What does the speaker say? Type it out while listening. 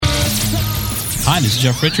Hi, this is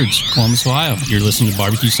Jeff Richards, Columbus, Ohio. You're listening to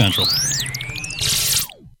Barbecue Central.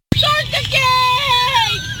 Start the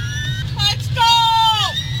game! Let's go!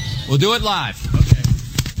 We'll do it live. Okay.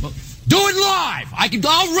 Well, do it live!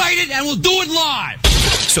 I'll write it and we'll do it live!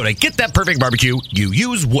 So to get that perfect barbecue, you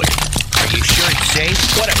use wood. Are you sure it's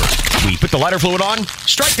safe? Whatever. We put the lighter fluid on,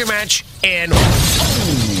 strike the match, and...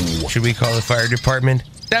 Oh, should we call the fire department?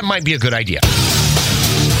 That might be a good idea.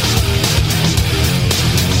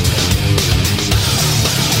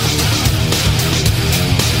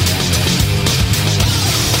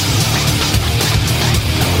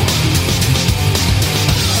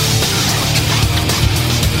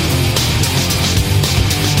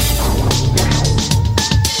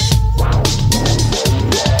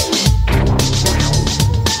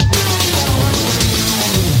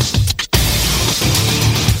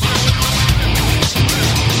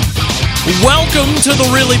 Welcome to the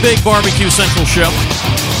Really Big Barbecue Central Show.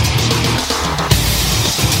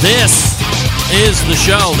 This is the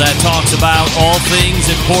show that talks about all things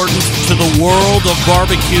important to the world of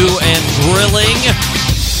barbecue and grilling.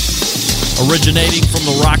 Originating from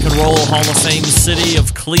the Rock and Roll Hall of Fame city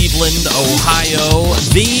of Cleveland, Ohio,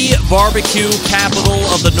 the barbecue capital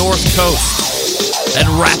of the North Coast, and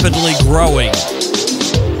rapidly growing.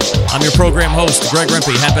 I'm your program host, Greg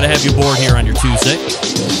Rempe. Happy to have you aboard here on your Tuesday.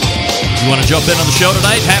 You want to jump in on the show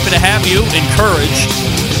tonight? Happy to have you. Encouraged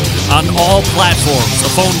on all platforms. A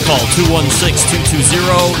phone call,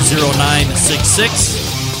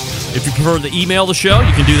 216-220-0966. If you prefer to email the show,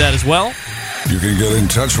 you can do that as well. You can get in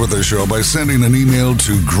touch with the show by sending an email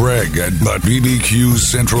to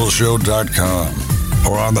greg@bbqcentralshow.com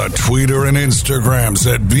or on the Twitter and Instagrams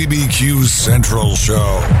at BBQ Central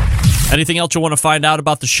Show. Anything else you want to find out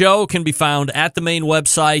about the show can be found at the main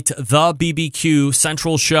website,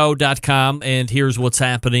 thebbqcentralshow.com. And here's what's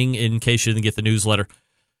happening in case you didn't get the newsletter.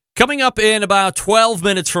 Coming up in about 12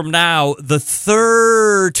 minutes from now, the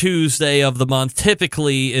third Tuesday of the month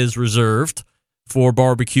typically is reserved for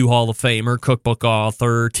Barbecue Hall of Famer, cookbook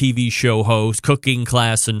author, TV show host, cooking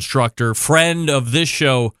class instructor, friend of this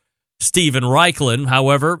show, Steven Raichlen.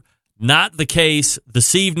 However, not the case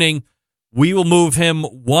this evening. We will move him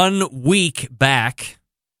 1 week back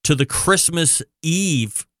to the Christmas Day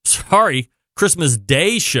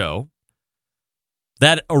show.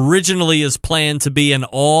 That originally is planned to be an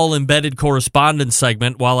all-embedded correspondence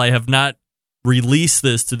segment. While I have not released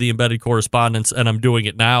this to the embedded correspondence, and I'm doing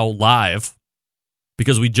it now live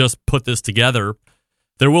because we just put this together,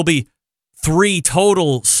 there will be 4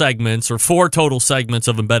 total segments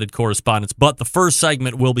of embedded correspondence, but the first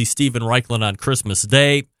segment will be Steven Raichlen on Christmas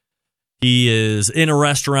Day. He is in a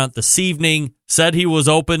restaurant this evening, said he was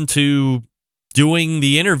open to doing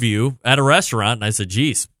the interview at a restaurant, and I said,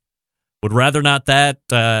 geez, would rather not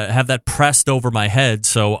have that pressed over my head,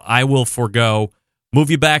 so I will forego.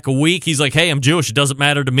 Move you back a week. He's like, hey, I'm Jewish. It doesn't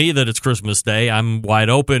matter to me that it's Christmas Day. I'm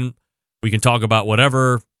wide open. We can talk about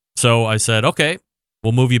whatever. So I said, okay,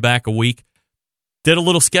 we'll move you back a week. Did a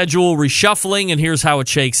little schedule reshuffling, and here's how it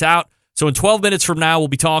shakes out. So in 12 minutes from now, we'll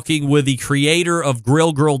be talking with the creator of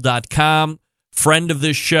GrillGirl.com, friend of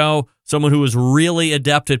this show, someone who is really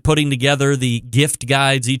adept at putting together the gift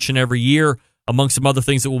guides each and every year. Among some other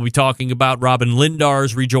things that we'll be talking about, Robyn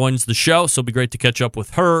Lindars rejoins the show, so it'll be great to catch up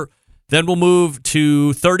with her. Then we'll move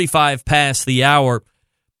to 35 past the hour.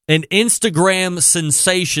 An Instagram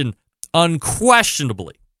sensation,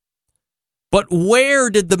 unquestionably. But where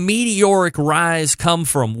did the meteoric rise come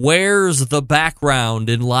from? Where's the background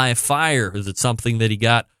in live fire? Is it something that he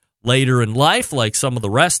got later in life, like some of the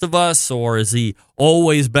rest of us, or has he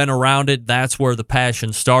always been around it? That's where the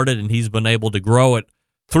passion started, and he's been able to grow it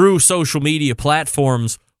through social media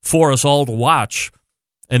platforms for us all to watch.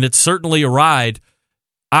 And it's certainly a ride.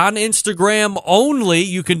 On Instagram only,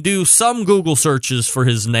 you can do some Google searches for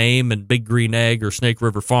his name and Big Green Egg or Snake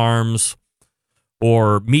River Farms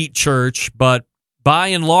or Meat Church, but by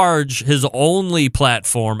and large, his only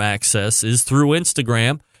platform access is through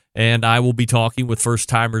Instagram, and I will be talking with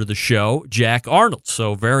first-timer to the show, Jack Arnold.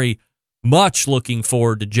 So very much looking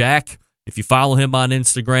forward to Jack. If you follow him on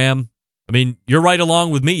Instagram, I mean, you're right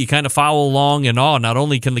along with me. You kind of follow along in awe. Not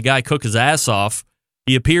only can the guy cook his ass off,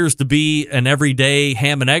 he appears to be an everyday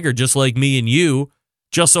ham and egger just like me and you.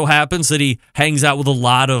 Just so happens that he hangs out with a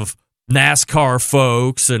lot of NASCAR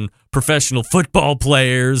folks and professional football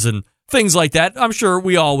players and things like that. I'm sure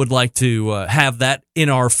we all would like to have that in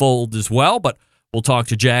our fold as well, but we'll talk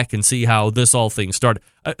to Jack and see how this all thing started.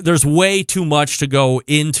 There's way too much to go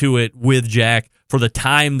into it with Jack for the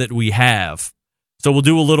time that we have. So we'll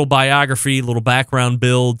do a little biography, a little background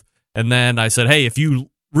build, and then I said, hey, if you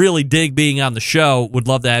really dig being on the show, would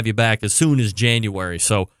love to have you back as soon as January.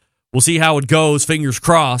 So we'll see how it goes. Fingers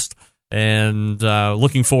crossed. And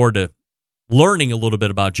looking forward to learning a little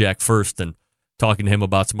bit about Jack first and talking to him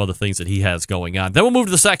about some other things that he has going on. Then we'll move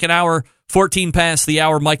to the second hour, 14 past the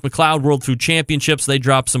hour. Mike McLeod, World Food Championships. They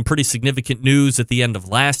dropped some pretty significant news at the end of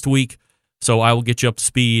last week, so I will get you up to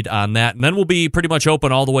speed on that. And then we'll be pretty much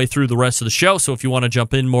open all the way through the rest of the show, so if you want to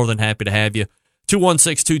jump in, more than happy to have you.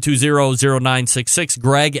 216-220-0966,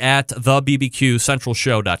 Greg at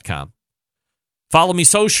thebbqcentralshow.com. Follow me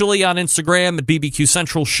socially on Instagram at BBQ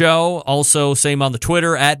Central Show. Also, same on the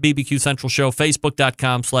Twitter at BBQ Central Show,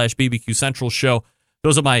 Facebook.com/BBQ Central Show.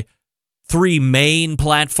 Those are my three main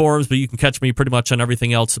platforms, but you can catch me pretty much on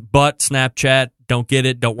everything else but Snapchat. Don't get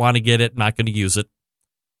it, don't want to get it, not going to use it.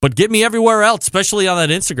 But get me everywhere else, especially on that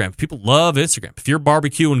Instagram. People love Instagram. If you're a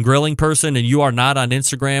barbecue and grilling person and you are not on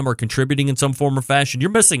Instagram or contributing in some form or fashion, you're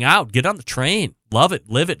missing out. Get on the train. Love it,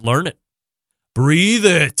 live it, learn it. Breathe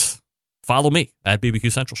it. Follow me at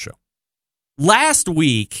BBQ Central Show. Last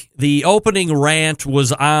week, the opening rant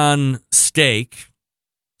was on steak,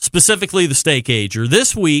 specifically the steak ager.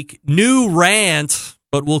 This week, new rant,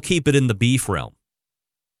 but we'll keep it in the beef realm.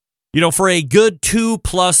 You know, for a good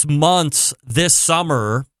 2+ months this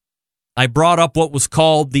summer, I brought up what was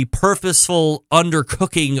called the purposeful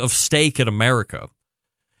undercooking of steak in America.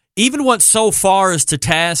 Even went so far as to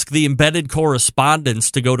task the embedded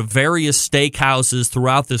correspondents to go to various steakhouses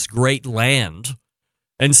throughout this great land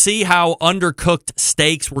and see how undercooked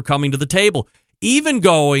steaks were coming to the table. Even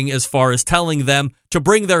going as far as telling them to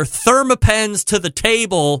bring their thermopens to the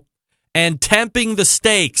table and temping the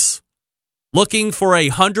steaks, looking for a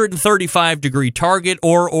 135-degree target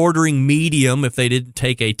or ordering medium if they didn't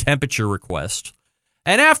take a temperature request.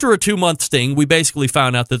 And after a 2-month sting, we basically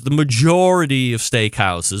found out that the majority of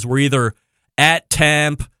steakhouses were either at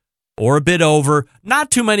temp or a bit over. Not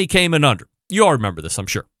too many came in under. You all remember this, I'm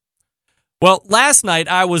sure. Well, last night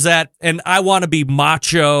I was at, and I want to be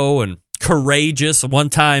macho and courageous. One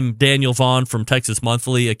time, Daniel Vaughn from Texas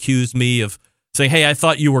Monthly accused me of saying, hey, I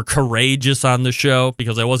thought you were courageous on the show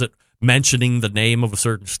because I wasn't mentioning the name of a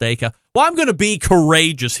certain steakhouse. Well, I'm going to be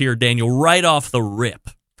courageous here, Daniel, right off the rip.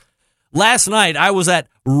 Last night, I was at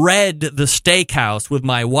Red, the steakhouse, with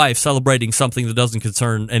my wife celebrating something that doesn't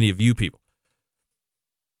concern any of you people.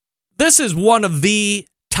 This is one of the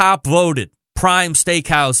top-voted prime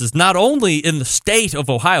steakhouses, not only in the state of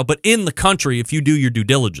Ohio, but in the country if you do your due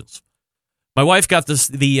diligence. My wife got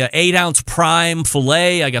the 8-ounce prime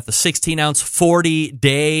filet. I got the 16-ounce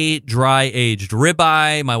 40-day dry-aged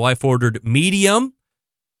ribeye. My wife ordered medium,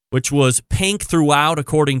 which was pink throughout,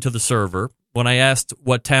 according to the server. When I asked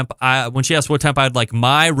what temp, when she asked what temp I'd like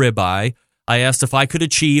my ribeye, I asked if I could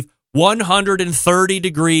achieve 130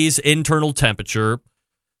 degrees internal temperature.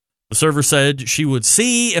 The server said she would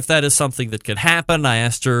see if that is something that could happen. I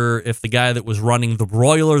asked her if the guy that was running the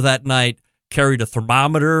broiler that night carried a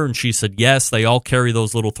thermometer, and she said yes, they all carry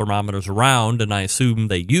those little thermometers around, and I assume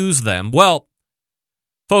they use them. Well,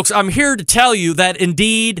 folks, I'm here to tell you that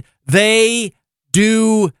indeed they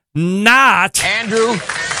do not. Andrew,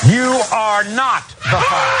 you are not the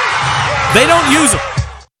father. They don't use them.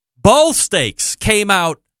 Both steaks came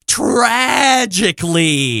out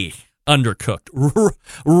tragically undercooked.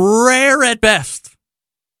 Rare at best.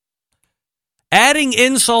 Adding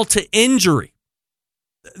insult to injury,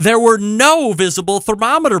 there were no visible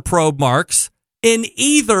thermometer probe marks in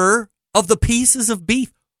either of the pieces of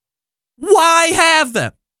beef. Why have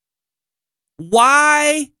them?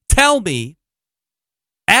 Why tell me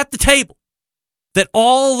at the table that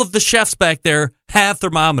all of the chefs back there have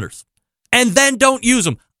thermometers and then don't use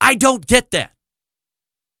them? I don't get that.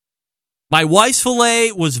 My wife's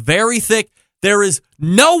filet was very thick. There is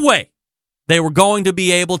no way they were going to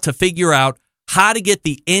be able to figure out how to get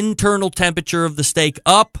the internal temperature of the steak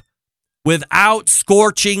up without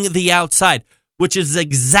scorching the outside, which is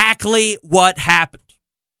exactly what happened.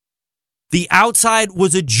 The outside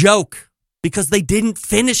was a joke because they didn't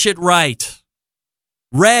finish it right.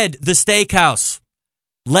 Red, the steakhouse,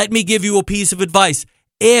 let me give you a piece of advice.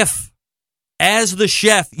 If, as the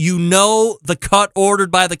chef, you know the cut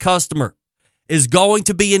ordered by the customer is going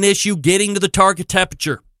to be an issue getting to the target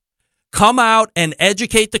temperature, come out and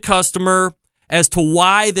educate the customer as to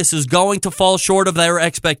why this is going to fall short of their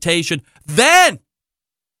expectation. Then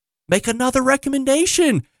make another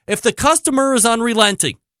recommendation. If the customer is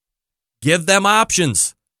unrelenting, give them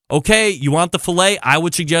options. Okay, you want the filet? I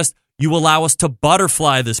would suggest you allow us to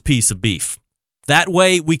butterfly this piece of beef. That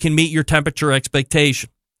way we can meet your temperature expectation.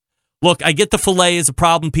 Look, I get the filet is a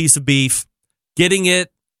problem piece of beef. Getting it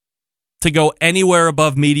to go anywhere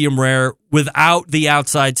above medium rare without the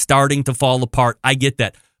outside starting to fall apart, I get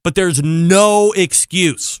that. But there's no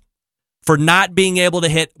excuse for not being able to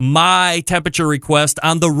hit my temperature request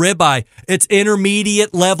on the ribeye. It's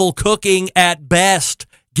intermediate level cooking at best.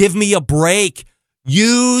 Give me a break.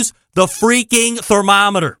 Use the freaking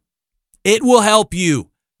thermometer. It will help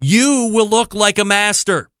you. You will look like a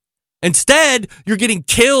master. Instead, you're getting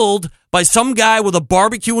killed by some guy with a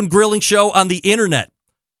barbecue and grilling show on the internet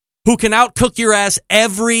who can outcook your ass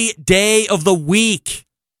every day of the week.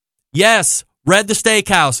 Yes, Red the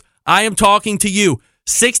Steakhouse. I am talking to you.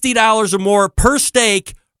 $60 or more per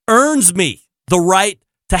steak earns me the right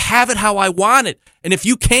to have it how I want it. And if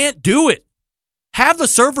you can't do it, have the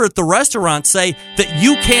server at the restaurant say that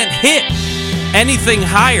you can't hit anything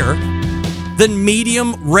higher than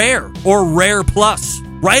medium rare or rare plus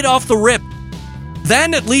right off the rip.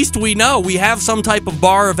 Then at least we know we have some type of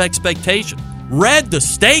bar of expectation. Red the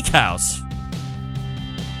Steakhouse.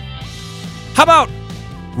 How about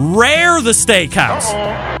Rare the Steakhouse?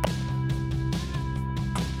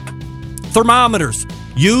 Thermometers.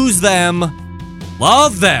 Use them.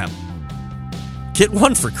 Love them. Get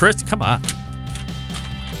one for Chris. Come on.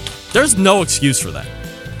 There's no excuse for that.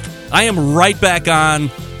 I am right back on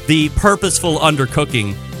the purposeful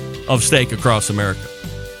undercooking of steak across America.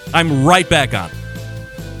 I'm right back on it.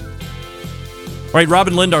 All right,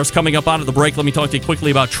 Robyn Lindars coming up onto the break. Let me talk to you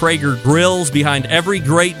quickly about Traeger grills. Behind every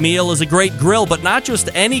great meal is a great grill, but not just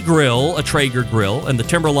any grill, a Traeger grill. And the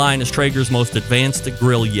Timberline is Traeger's most advanced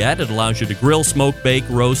grill yet. It allows you to grill, smoke, bake,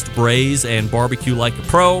 roast, braise, and barbecue like a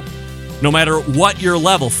pro, no matter what your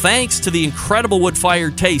level, thanks to the incredible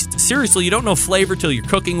wood-fired taste. Seriously, you don't know flavor till you're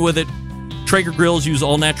cooking with it. Traeger grills use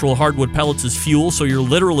all-natural hardwood pellets as fuel, so you're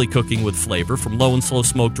literally cooking with flavor. From low and slow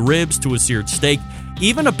smoked ribs to a seared steak,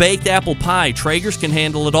 even a baked apple pie, Traegers can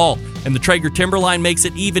handle it all. And the Traeger Timberline makes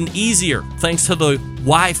it even easier thanks to the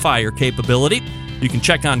Wi-Fi capability. You can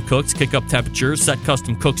check on cooks, kick up temperatures, set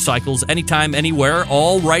custom cook cycles anytime, anywhere,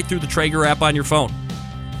 all right through the Traeger app on your phone.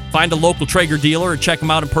 Find a local Traeger dealer and check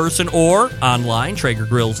them out in person or online,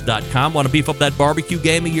 TraegerGrills.com. Want to beef up that barbecue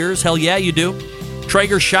game of yours? Hell yeah, you do.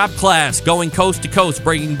 Traeger Shop Class, going coast to coast,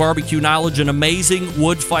 bringing barbecue knowledge and amazing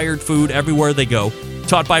wood-fired food everywhere they go.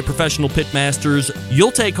 Taught by professional pit masters,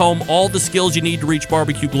 you'll take home all the skills you need to reach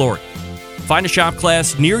barbecue glory. Find a shop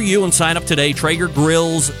class near you and sign up today.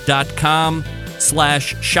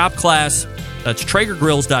 TraegerGrills.com/shop class. That's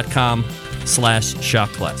TraegerGrills.com/shop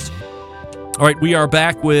class. All right, we are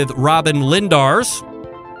back with Robyn Lindars,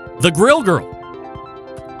 the Grill Girl.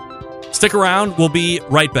 Stick around. We'll be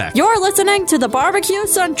right back. You're listening to the Barbecue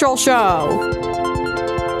Central Show.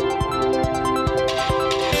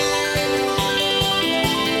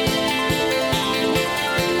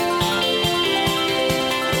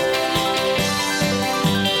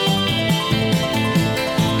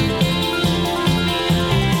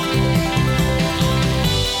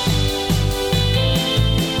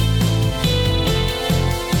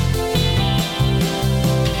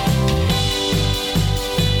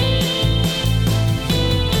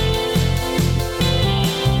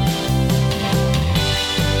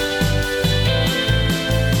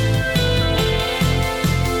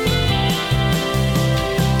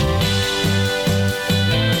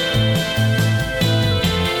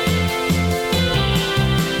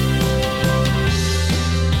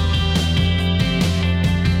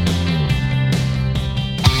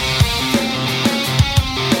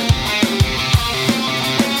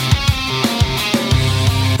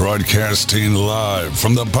 Broadcasting live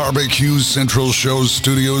from the Barbecue Central Show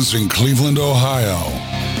studios in Cleveland, Ohio.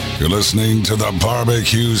 You're listening to the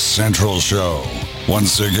Barbecue Central Show.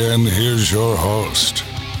 Once again, here's your host,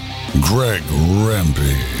 Greg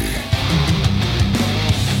Rempe.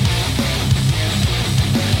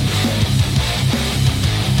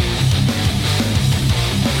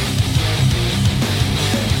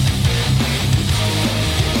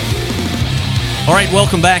 All right,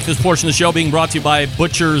 welcome back. This portion of the show being brought to you by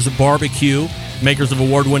Butcher's Barbecue, makers of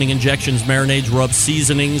award-winning injections, marinades, rubs,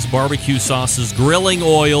 seasonings, barbecue sauces, grilling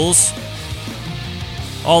oils.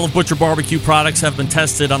 All of Butcher Barbecue products have been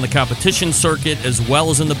tested on the competition circuit as well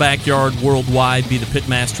as in the backyard worldwide. Be the pit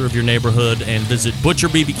master of your neighborhood and visit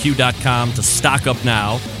butcherbbq.com to stock up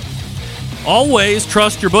now. Always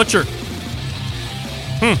trust your butcher.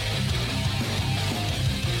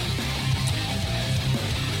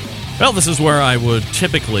 Well, this is where I would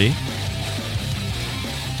typically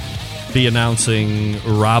be announcing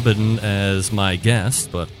Robyn as my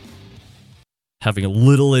guest, but having a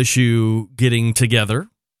little issue getting together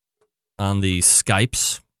on the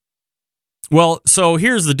Skypes. Well, so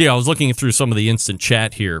here's the deal. I was looking through some of the instant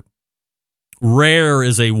chat here. Rare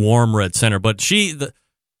is a warm red center, but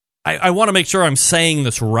I want to make sure I'm saying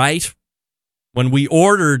this right. When we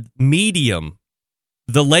ordered medium,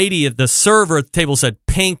 the lady at the server at the table said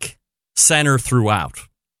pink center throughout,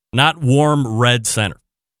 not warm red center.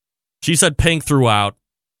 She said pink throughout.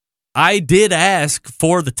 I did ask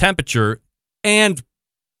for the temperature, and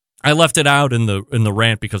I left it out in the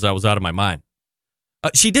rant because I was out of my mind.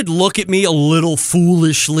 She did look at me a little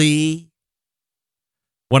foolishly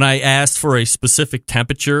when I asked for a specific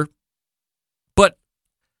temperature, but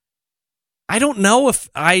I don't know if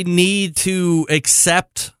I need to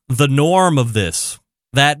accept the norm of this,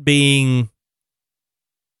 that being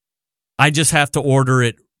I just have to order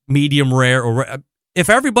it medium rare or if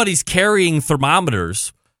everybody's carrying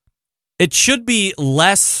thermometers, it should be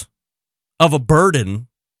less of a burden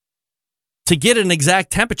to get an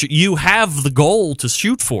exact temperature. You have the goal to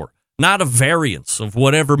shoot for, not a variance of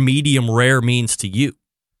whatever medium rare means to you.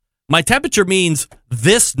 My temperature means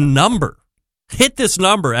this number. Hit this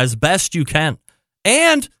number as best you can.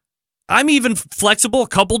 And I'm even flexible a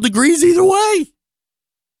couple degrees either way.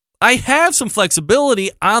 I have some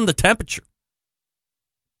flexibility on the temperature.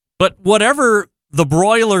 But whatever the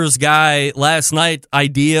broilers guy last night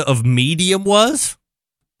idea of medium was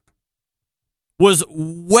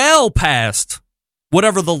well past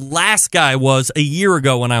whatever the last guy was a year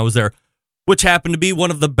ago when I was there, which happened to be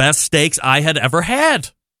one of the best steaks I had ever had.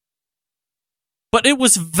 But it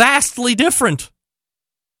was vastly different.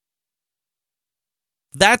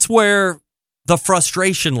 That's where the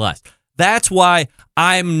frustration lies. That's why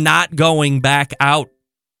I'm not going back out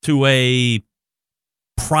to a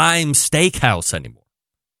prime steakhouse anymore.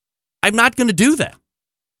 I'm not going to do that.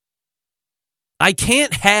 I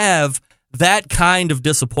can't have that kind of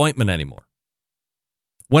disappointment anymore.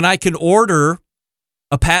 When I can order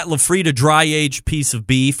a Pat LaFrida dry-aged piece of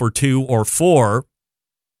beef or 2 or 4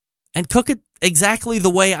 and cook it exactly the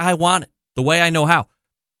way I want it, the way I know how.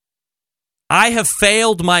 I have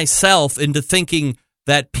failed myself into thinking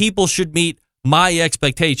that people should meet my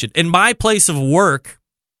expectation. In my place of work,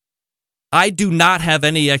 I do not have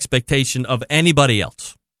any expectation of anybody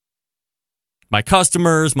else. My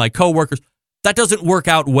customers, my coworkers, that doesn't work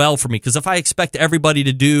out well for me because if I expect everybody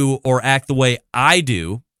to do or act the way I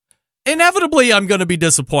do, inevitably I'm going to be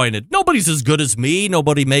disappointed. Nobody's as good as me.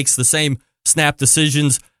 Nobody makes the same snap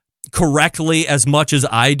decisions correctly as much as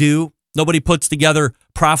I do. Nobody puts together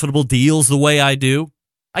profitable deals the way I do.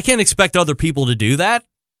 I can't expect other people to do that.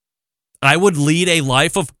 I would lead a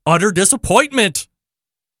life of utter disappointment.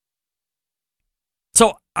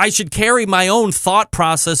 So I should carry my own thought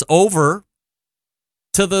process over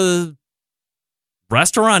to the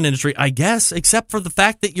restaurant industry, I guess, except for the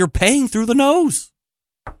fact that you're paying through the nose.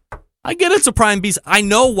 I get it's a prime beast. I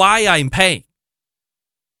know why I'm paying.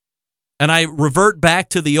 And I revert back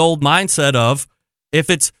to the old mindset of if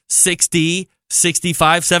it's 60,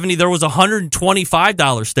 65, 70, there was a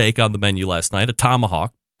 $125 steak on the menu last night, a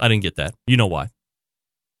tomahawk. I didn't get that. You know why.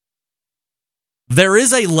 There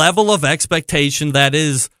is a level of expectation that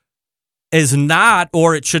is not,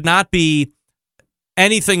 or it should not be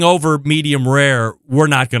anything over medium rare. We're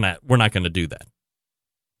not gonna do that.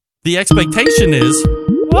 The expectation is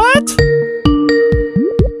what?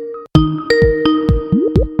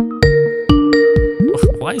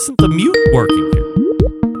 Why isn't the mute working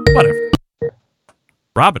here? Whatever.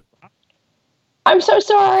 Robyn. I'm so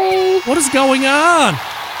sorry. What is going on?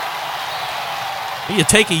 You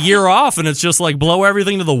take a year off and it's just like blow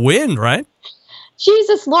everything to the wind, right?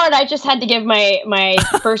 Jesus Lord, I just had to give my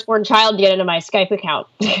firstborn child to get into my Skype account.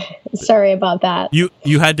 Sorry about that.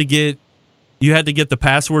 You had to get the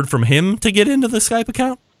password from him to get into the Skype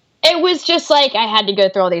account? It was just like I had to go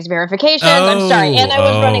through all these verifications. I'm sorry. And I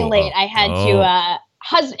was running late. I had to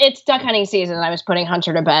it's duck hunting season and I was putting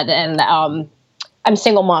Hunter to bed and I'm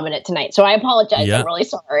single momming it tonight. So I apologize. Yeah. I'm really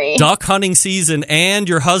sorry. Duck hunting season and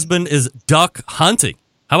your husband is duck hunting.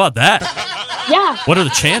 How about that? Yeah. What are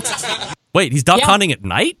the chances? Wait, he's duck hunting at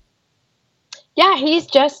night? Yeah, he's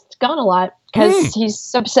just gone a lot because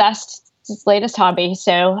he's obsessed. It's his latest hobby.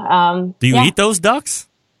 So, do you eat those ducks?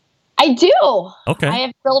 I do. Okay. I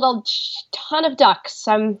have grilled a ton of ducks.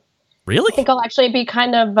 Really? I think I'll actually be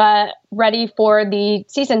kind of ready for the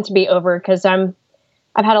season to be over because I've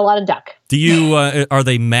had a lot of duck. Do you are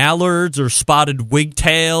they mallards or spotted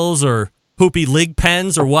wigtails or poopy lig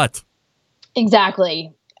pens or what?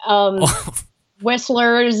 Exactly.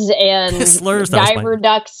 Whistlers and diver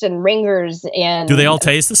ducks and ringers and. Do they all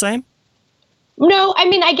taste the same? No, I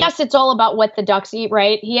mean I guess it's all about what the ducks eat,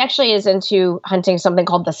 right? He actually is into hunting something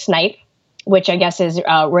called the snipe, which I guess is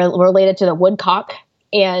related to the woodcock,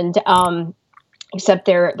 and except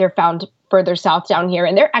they're found further south down here,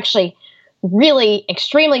 and they're actually really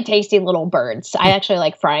extremely tasty little birds. I actually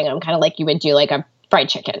like frying them, kind of like you would do like a fried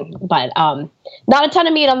chicken, but not a ton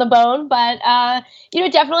of meat on the bone. But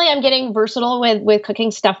definitely I'm getting versatile with cooking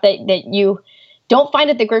stuff that you don't find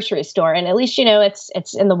at the grocery store, and at least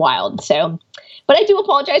it's in the wild. So, but I do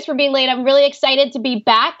apologize for being late. I'm really excited to be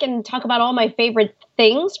back and talk about all my favorite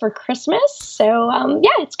things for Christmas. So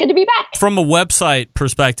it's good to be back. From a website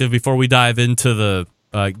perspective, before we dive into the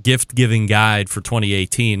gift giving guide for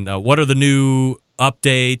 2018, what are the new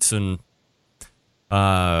updates and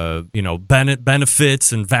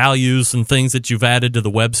benefits and values and things that you've added to the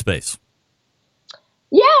web space?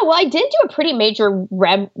 Yeah, well, I did do a pretty major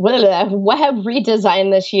web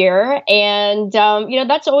redesign this year, and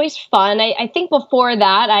that's always fun. I think before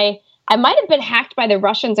that, I might have been hacked by the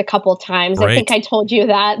Russians a couple times. Right. I think I told you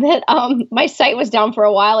that my site was down for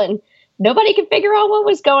a while and nobody could figure out what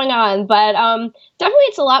was going on. But definitely,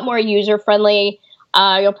 it's a lot more user friendly.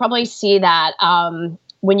 You'll probably see that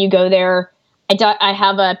when you go there. I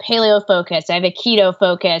have a paleo focus. I have a keto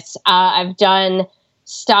focus. I've done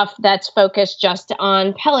stuff that's focused just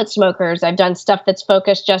on pellet smokers. I've done stuff that's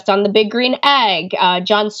focused just on the big green egg.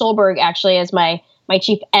 John Solberg actually is my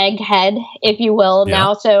chief egg head, if you will,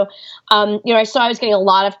 now. So, I saw I was getting a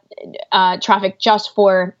lot of traffic just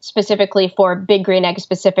specifically for big green egg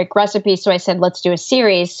specific recipes. So I said, let's do a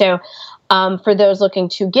series. So for those looking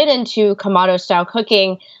to get into Kamado style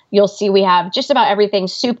cooking, you'll see we have just about everything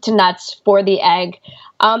soup to nuts for the egg.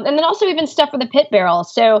 And then also even stuff for the pit barrel.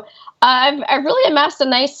 So I've really amassed a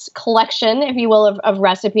nice collection, if you will, of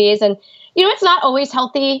recipes. And, it's not always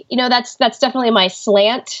healthy. That's definitely my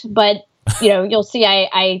slant. But, you'll see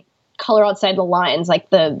I color outside the lines. Like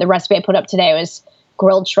the recipe I put up today was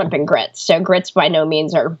grilled shrimp and grits. So grits by no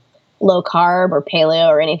means are low carb or paleo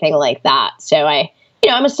or anything like that. So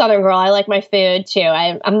I'm a Southern girl. I like my food too.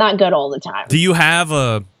 I'm not good all the time. Do you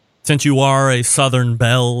have since you are a Southern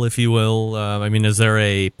belle, if you will, is there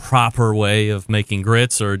a proper way of making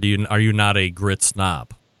grits, or are you not a grit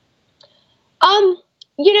snob? Not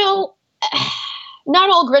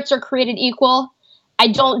all grits are created equal. I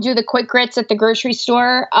don't do the quick grits at the grocery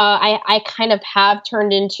store. I kind of have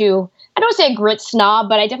turned into, I don't say a grit snob,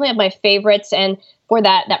 but I definitely have my favorites. And for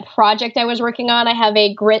that project I was working on, I have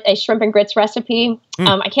a shrimp and grits recipe.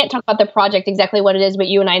 I can't talk about the project exactly what it is, but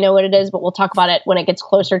you and I know what it is, but we'll talk about it when it gets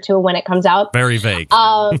closer to when it comes out. Very vague.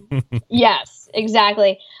 Yes,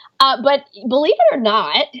 exactly. But believe it or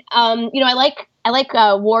not, I like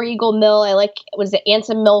War Eagle Mill. I like, was it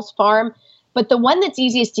Anson Mills Farm? But the one that's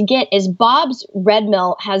easiest to get is Bob's Red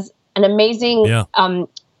Mill has an amazing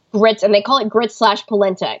grits, and they call it grits /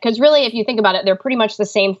 polenta. Because really, if you think about it, they're pretty much the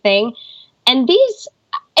same thing. And it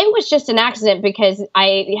was just an accident because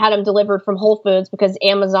I had them delivered from Whole Foods because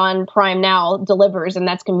Amazon Prime Now delivers, and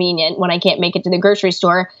that's convenient when I can't make it to the grocery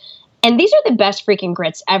store. And these are the best freaking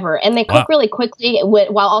grits ever. And they cook really quickly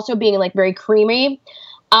while also being like very creamy.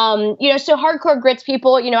 So hardcore grits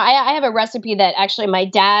people, I have a recipe that actually my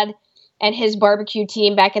dad and his barbecue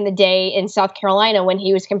team back in the day in South Carolina when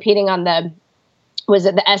he was competing on the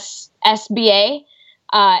SBA,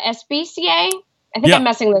 SBCA? I think I'm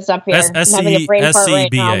messing this up here. I'm having a brain fart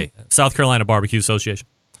right now. South Carolina Barbecue Association.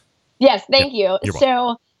 Yes, thank you.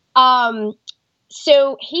 So,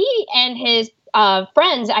 so he and his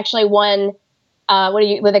friends actually won.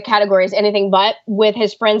 With the categories anything but with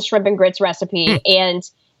his friend's shrimp and grits recipe. And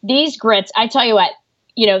these grits, I tell you what,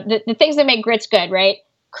 the things that make grits good, right?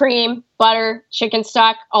 Cream, butter, chicken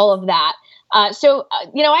stock, all of that. So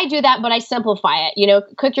I do that, but I simplify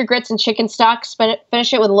it. Cook your grits and chicken stock,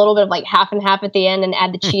 finish it with a little bit of like half and half at the end, and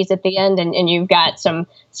add the cheese at the end, and you've got some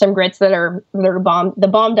grits that are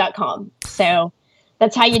bomb.com. So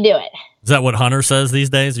that's how you do it. Is that what Hunter says these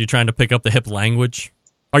days? Are you trying to pick up the hip language?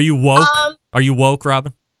 Are you woke? Are you woke,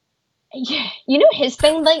 Robyn? Yeah, his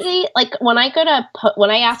thing lately, like when I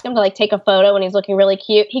ask him to like take a photo when he's looking really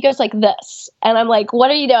cute, he goes like this, and I'm like,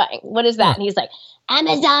 "What are you doing? What is that?" And he's like, "I'm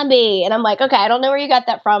a zombie," and I'm like, "Okay, I don't know where you got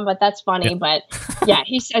that from, but that's funny." Yeah. But yeah,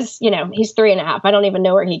 he says, he's 3.5. I don't even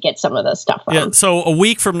know where he gets some of this stuff from. Yeah. So a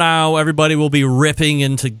week from now, everybody will be ripping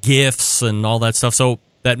into gifts and all that stuff. So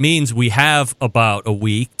that means we have about a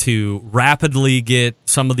week to rapidly get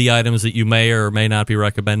some of the items that you may or may not be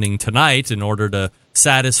recommending tonight in order to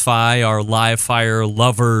satisfy our live fire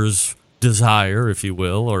lovers' desire, if you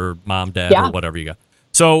will, or mom, dad, or whatever you got.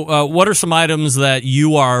 So what are some items that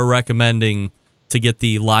you are recommending to get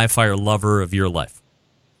the live fire lover of your life?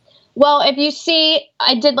 Well, if you see,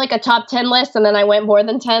 I did like a top 10 list, and then I went more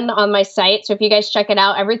than 10 on my site. So if you guys check it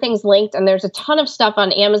out, everything's linked, and there's a ton of stuff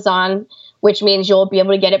on Amazon, which means you'll be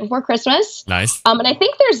able to get it before Christmas. Nice. And I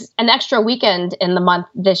think there's an extra weekend in the month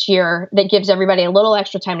this year that gives everybody a little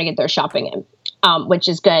extra time to get their shopping in. which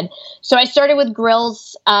is good. So I started with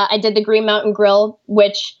grills. I did the Green Mountain Grill,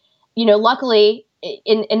 which, luckily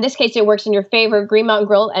in this case, it works in your favor. Green Mountain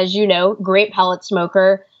Grill, as you know, great pellet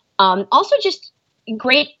smoker. Also just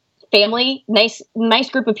great family, nice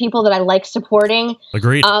group of people that I like supporting.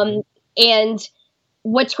 Agreed. And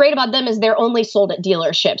what's great about them is they're only sold at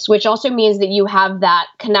dealerships, which also means that you have that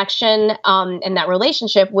connection and that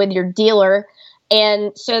relationship with your dealer.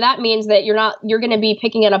 And so that means that you're going to be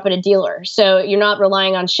picking it up at a dealer. So you're not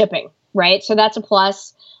relying on shipping, right? So that's a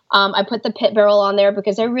plus. I put the pit barrel on there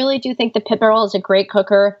because I really do think the pit barrel is a great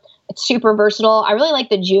cooker. It's super versatile. I really like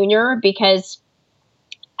the Junior because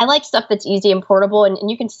I like stuff that's easy and portable, and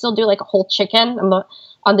you can still do like a whole chicken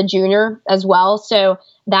on the Junior as well. So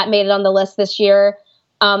that made it on the list this year.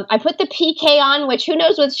 I put the PK on, which who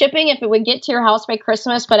knows with shipping if it would get to your house by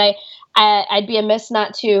Christmas, but I'd be remiss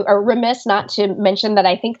not to mention that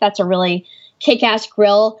I think that's a really kick-ass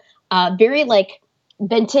grill. Very like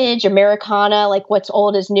vintage Americana, like what's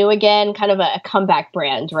old is new again, kind of a comeback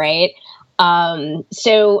brand, right?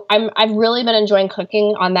 So I've really been enjoying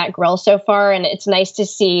cooking on that grill so far, and it's nice to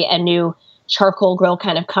see a new charcoal grill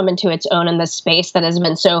kind of come into its own in this space that has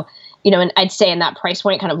been so, and I'd say in that price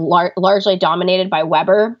point kind of largely dominated by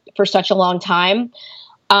Weber for such a long time.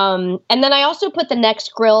 And then I also put the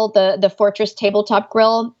next grill, the Fortress tabletop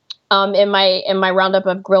grill, in my roundup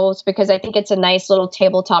of grills because I think it's a nice little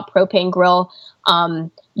tabletop propane grill.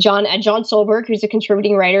 John Solberg, who's a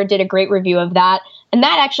contributing writer, did a great review of that. And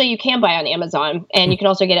that actually you can buy on Amazon, and you can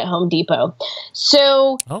also get it at Home Depot.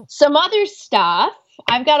 So some other stuff.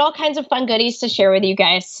 I've got all kinds of fun goodies to share with you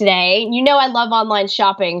guys today. I love online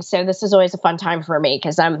shopping, so this is always a fun time for me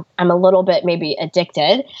because I'm a little bit maybe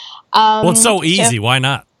addicted. Well, it's so easy. Why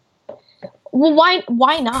not? Well,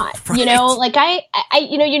 why not? Right. Like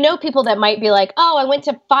I people that might be like, oh, I went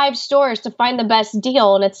to 5 stores to find the best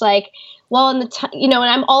deal. And it's like, well, and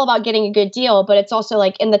I'm all about getting a good deal, but it's also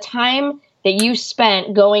like in the time that you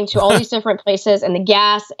spent going to all these different places and the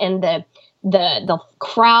gas and the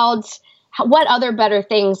crowds, what other better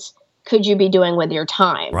things could you be doing with your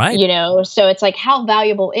time? Right. So it's like, how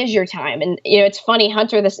valuable is your time? And, it's funny,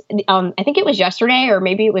 Hunter, I think it was yesterday or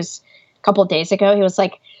maybe it was a couple of days ago. He was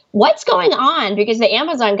like, what's going on? Because the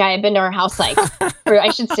Amazon guy had been to our house, or I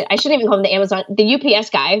shouldn't even call him the Amazon, the UPS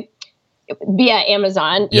guy via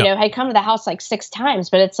Amazon, had come to the house like 6 times,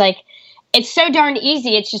 but it's like, it's so darn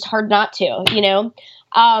easy. It's just hard not to,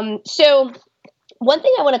 So one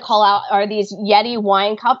thing I want to call out are these Yeti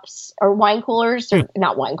wine cups or wine coolers, or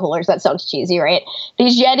not wine coolers. That sounds cheesy, right?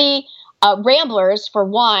 These Yeti ramblers for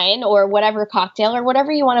wine or whatever cocktail or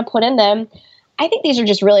whatever you want to put in them. I think these are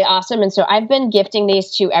just really awesome. And so I've been gifting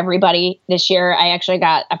these to everybody this year. I actually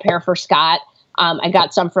got a pair for Scott. I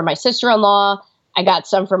got some for my sister-in-law. I got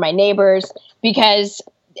some for my neighbors because,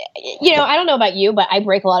 I don't know about you, but I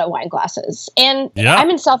break a lot of wine glasses. And I'm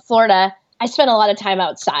in South Florida. I spend a lot of time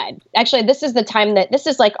outside. Actually, this is the time this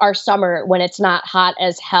is like our summer when it's not hot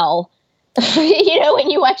as hell, when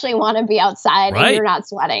you actually want to be outside and you're not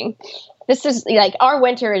sweating. This is like our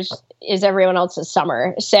winter is everyone else's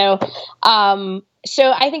summer. So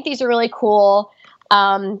I think these are really cool.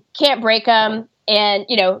 Can't break them and,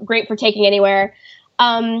 great for taking anywhere.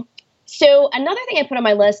 So another thing I put on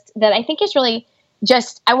my list that I think is really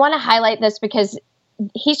I want to highlight this because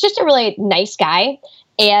he's just a really nice guy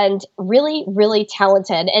and really, really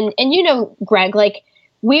talented. And Greg, like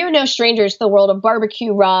we are no strangers to the world of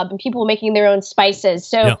barbecue rub and people making their own spices.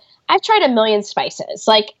 So I've tried a million spices.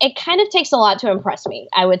 Like it kind of takes a lot to impress me,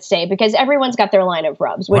 I would say, because everyone's got their line of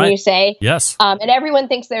rubs, wouldn't you say? Yes. And everyone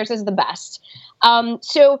thinks theirs is the best.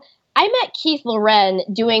 So I met Keith Loren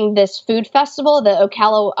doing this food festival, the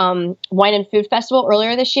Ocala Wine and Food Festival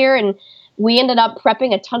earlier this year. And we ended up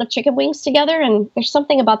prepping a ton of chicken wings together. And there's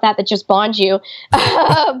something about that just bonds you.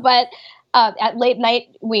 But at late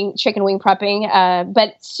night chicken wing prepping.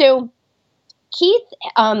 But so Keith,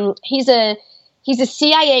 he's a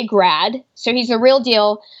CIA grad. So he's a real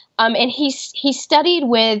deal. And he studied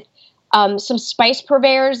with some spice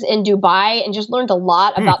purveyors in Dubai and just learned a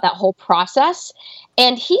lot about that whole process.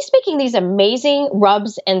 And he's making these amazing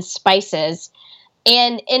rubs and spices.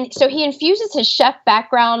 And so he infuses his chef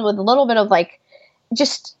background with a little bit of like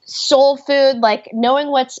just soul food, like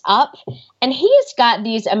knowing what's up. And he's got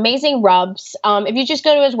these amazing rubs. If you just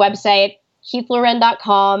go to his website,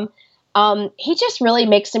 keithloren.com, he just really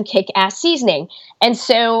makes some kick-ass seasoning. And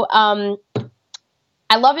so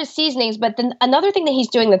I love his seasonings, but then another thing that he's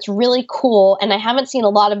doing that's really cool, and I haven't seen a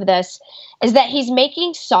lot of this, is that he's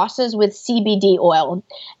making sauces with CBD oil.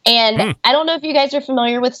 And I don't know if you guys are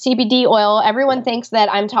familiar with CBD oil. Everyone thinks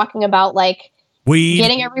that I'm talking about like weed,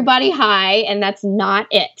 getting everybody high, and that's not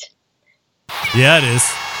it. Yeah, it is.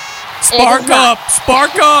 Spark up!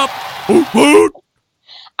 Spark up! Woot, woot.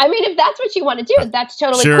 I mean, if that's what you want to do, that's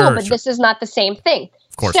totally Sure, cool, but sure. this is not the same thing.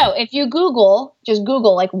 Of course So not. if you just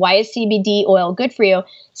Google, like, why is CBD oil good for you?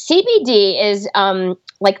 CBD is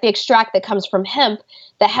like the extract that comes from hemp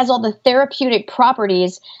that has all the therapeutic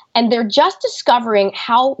properties, and they're just discovering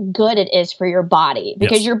how good it is for your body,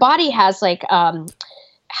 because your body has like, how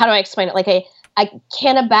do I explain it? Like a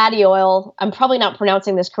cannabidiol, I'm probably not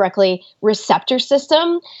pronouncing this correctly, receptor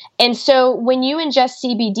system. And so when you ingest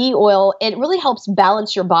CBD oil, it really helps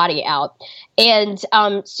balance your body out. And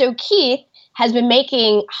so Keith has been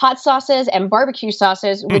making hot sauces and barbecue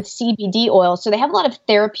sauces with CBD oil. So they have a lot of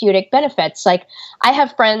therapeutic benefits. Like, I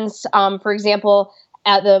have friends, for example,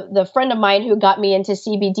 the friend of mine who got me into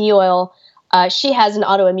CBD oil, she has an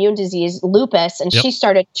autoimmune disease, lupus, and she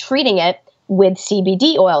started treating it with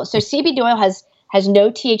CBD oil. So CBD oil has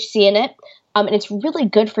no THC in it, and it's really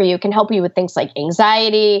good for you. It can help you with things like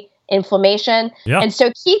anxiety, inflammation. Yeah. And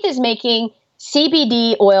so Keith is making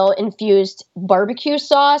CBD oil infused barbecue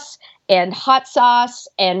sauce and hot sauce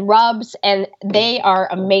and rubs, and they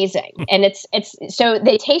are amazing. And it's so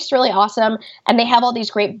they taste really awesome, and they have all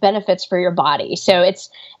these great benefits for your body. So it's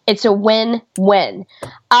a win-win.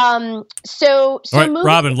 So All right,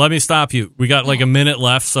 Robyn, let me stop you. We got like a minute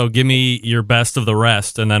left, so give me your best of the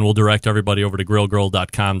rest, and then we'll direct everybody over to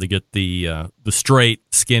grillgirl.com to get the straight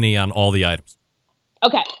skinny on all the items.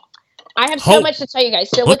 Okay. I have so much to tell you guys.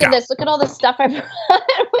 So look at this. Look at all the stuff I brought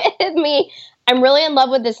with me. I'm really in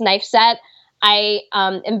love with this knife set. I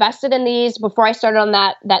invested in these before I started on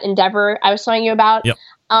that endeavor I was telling you about. Yep.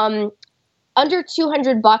 Under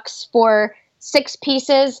 $200 for 6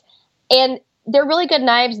 pieces, and they're really good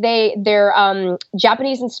knives. They're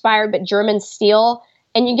Japanese inspired but German steel,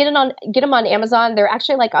 and you get them on Amazon. They're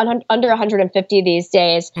actually like under 150 these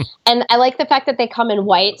days. And I like the fact that they come in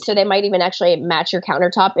white, so they might even actually match your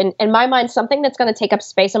countertop. And in my mind, something that's going to take up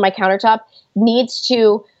space on my countertop needs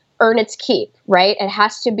to earn its keep, right? It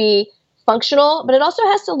has to be functional, but it also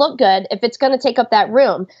has to look good if it's going to take up that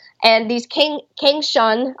room. And these King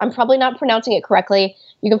Shun, I'm probably not pronouncing it correctly.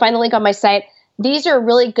 You can find the link on my site. These are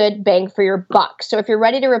really good bang for your buck. So if you're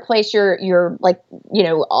ready to replace your like,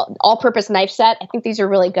 all-purpose knife set, I think these are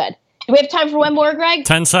really good. Do we have time for one more, Greg?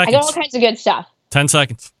 10 seconds. I got all kinds of good stuff. 10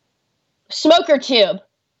 seconds. Smoker tube.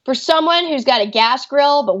 For someone who's got a gas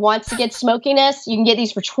grill but wants to get smokiness, you can get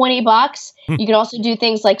these for $20. You can also do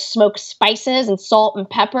things like smoke spices and salt and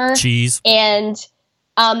pepper. Cheese. And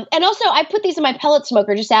also I put these in my pellet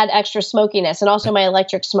smoker, just to add extra smokiness, and also my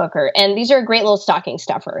electric smoker. And these are a great little stocking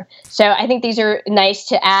stuffer. So I think these are nice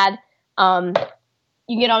to add. You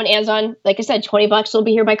can get on Amazon. Like I said, $20 will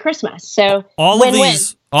be here by Christmas. So all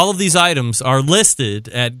of these items are listed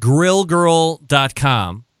at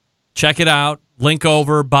grillgirl.com. Check it out. Link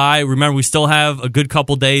over, buy. Remember, we still have a good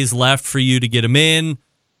couple days left for you to get them in,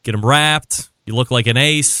 get them wrapped. You look like an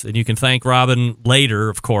ace, and you can thank Robyn later,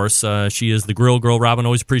 of course. She is the Grill Girl. Robyn,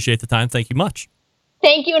 always appreciate the time. Thank you much.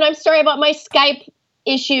 Thank you, and I'm sorry about my Skype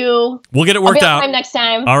issue. We'll get it worked out. Time next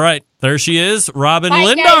time. All right. There she is, Robyn Bye,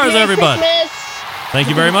 Lindars, guys. Merry everybody. Christmas. Thank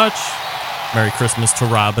you very much. Merry Christmas to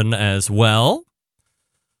Robyn as well.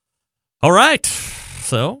 All right.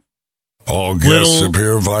 So, all guests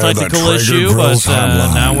appear via the technical Traeger issue, Grills but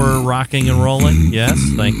hotline. now we're rocking and rolling. Yes,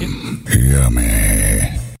 thank you.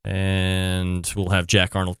 Yummy. And we'll have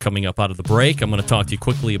Jack Arnold coming up out of the break. I'm going to talk to you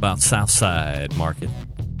quickly about Southside Market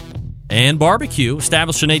and Barbecue.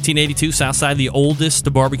 Established in 1882, Southside, the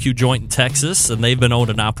oldest barbecue joint in Texas, and they've been owned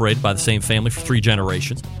and operated by the same family for 3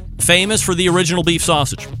 generations. Famous for the original beef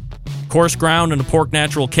sausage, coarse ground and a pork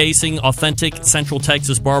natural casing, authentic Central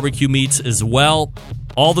Texas barbecue meats as well.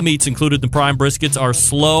 All the meats included in the prime briskets are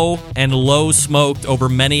slow and low smoked over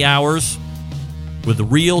many hours with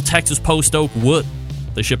real Texas post oak wood.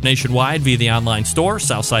 They ship nationwide via the online store,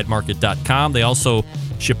 southsidemarket.com. They also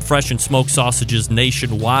ship fresh and smoked sausages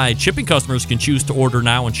nationwide. Shipping customers can choose to order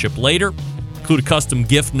now and ship later. Include a custom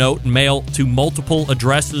gift note and mail to multiple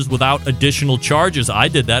addresses without additional charges. I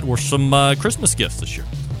did that with some Christmas gifts this year.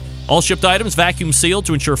 All shipped items vacuum sealed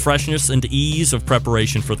to ensure freshness and ease of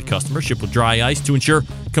preparation for the customer. Shipped with dry ice to ensure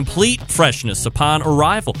complete freshness upon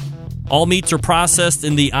arrival. All meats are processed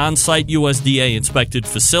in the on-site USDA inspected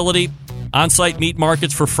facility. On-site meat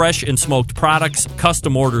markets for fresh and smoked products.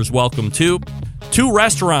 Custom orders welcome too. 2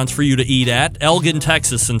 restaurants for you to eat at. Elgin,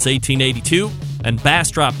 Texas since 1882 and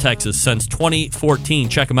Bastrop, Texas since 2014.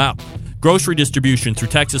 Check them out. Grocery distribution through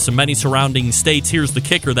Texas and many surrounding states. Here's the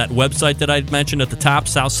kicker, that website that I mentioned at the top,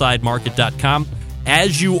 southsidemarket.com.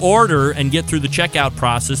 As you order and get through the checkout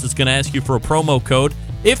process, it's going to ask you for a promo code.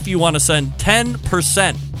 If you want to send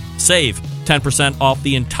 10% save 10% off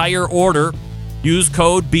the entire order. Use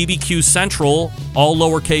code BBQ Central, all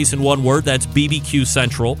lowercase in one word. That's BBQ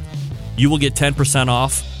Central. You will get 10%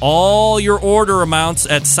 off all your order amounts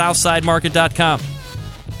at SouthsideMarket.com.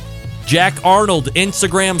 Jack Arnold,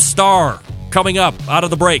 Instagram star, coming up out of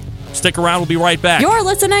the break. Stick around. We'll be right back. You're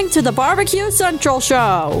listening to the Barbecue Central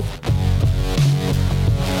Show.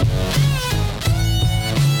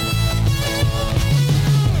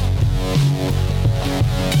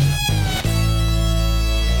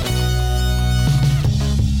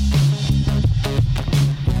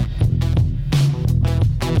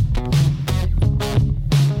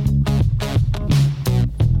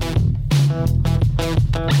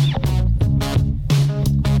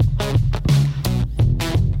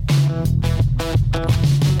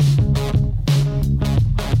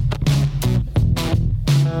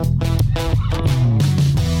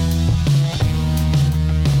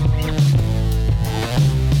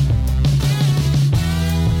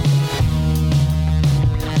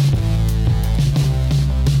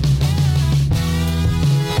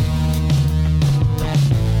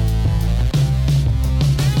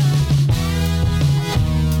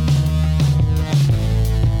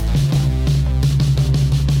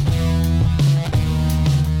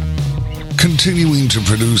 Continuing to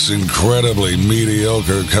produce incredibly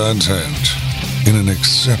mediocre content in an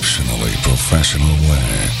exceptionally professional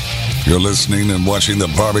way. You're listening and watching the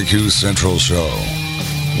Barbecue Central Show.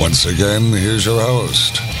 Once again, here's your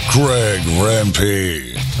host, Greg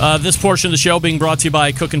Rempe. This portion of the show being brought to you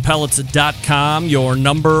by cookinpellets.com, your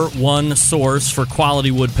number one source for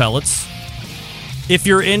quality wood pellets. If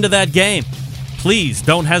you're into that game, please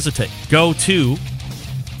don't hesitate. Go to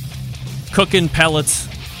cookinpellets.com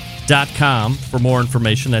for more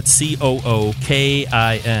information. That's COOKIN,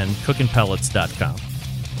 cookinpellets.com.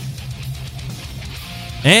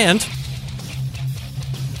 And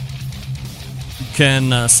you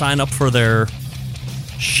can sign up for their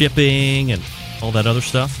shipping and all that other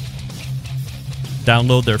stuff.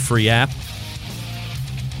 Download their free app.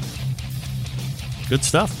 Good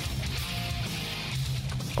stuff.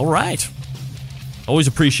 All right. Always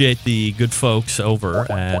appreciate the good folks over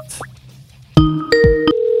at...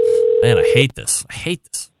 Man, I hate this.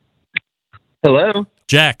 Hello?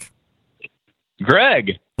 Jack.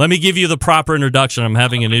 Greg. Let me give you the proper introduction. I'm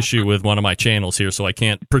having an issue with one of my channels here, so I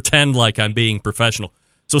can't pretend like I'm being professional.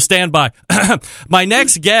 So stand by. My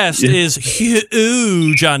next guest is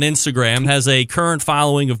huge on Instagram, has a current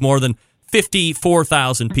following of more than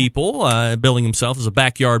 54,000 people, billing himself as a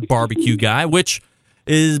backyard barbecue guy, which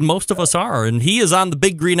is most of us are. And he is on the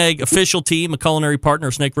Big Green Egg official team, a culinary partner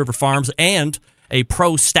of Snake River Farms, and a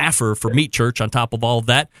pro staffer for Meat Church. On top of all of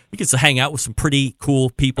that, he gets to hang out with some pretty cool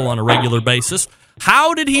people on a regular basis.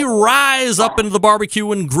 How did he rise up into the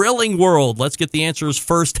barbecue and grilling world? Let's get the answers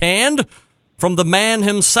firsthand from the man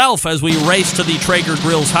himself as we race to the Traeger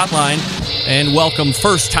Grills hotline and welcome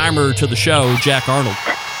first-timer to the show, Jack Arnold.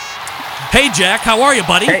 Hey, Jack. How are you,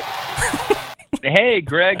 buddy? Hey,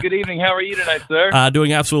 Greg. Good evening. How are you tonight, sir?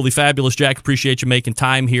 Doing absolutely fabulous, Jack. Appreciate you making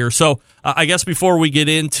time here. So I guess before we get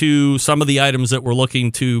into some of the items that we're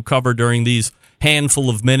looking to cover during these handful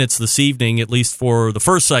of minutes this evening, at least for the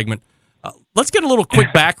first segment, let's get a little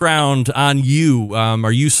quick background on you.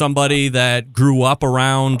 Are you somebody that grew up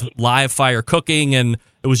around live fire cooking and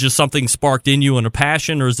it was just something sparked in you and a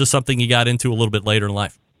passion, or is this something you got into a little bit later in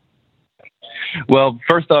life? Well,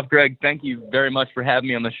 first off, Greg, thank you very much for having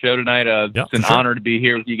me on the show tonight. It's an honor to be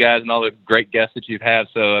here with you guys and all the great guests that you've had,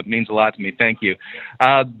 so it means a lot to me. Thank you.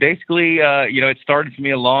 Basically, it started for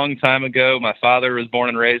me a long time ago. My father was born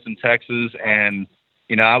and raised in Texas, and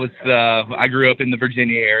I grew up in the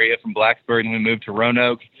Virginia area from Blacksburg, and we moved to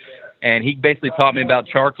Roanoke, and he basically taught me about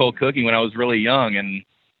charcoal cooking when I was really young, and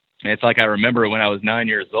it's like I remember when I was 9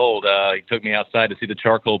 years old. He took me outside to see the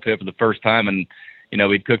charcoal pit for the first time, and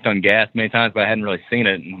we'd cooked on gas many times, but I hadn't really seen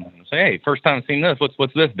it. And I say, hey, first time I've seen this.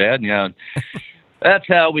 What's this, Dad? That's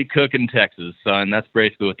how we cook in Texas, and that's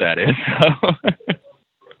basically what that is.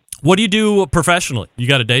 What do you do professionally? You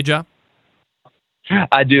got a day job?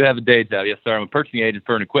 I do have a day job, yes, sir. I'm a purchasing agent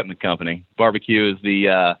for an equipment company. Barbecue is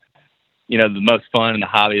the most fun and the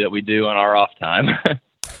hobby that we do on our off time.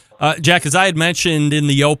 Jack, as I had mentioned in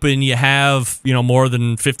the open, you have more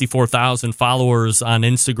than 54,000 followers on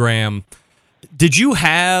Instagram. Did you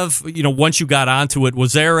have, once you got onto it,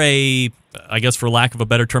 was there I guess for lack of a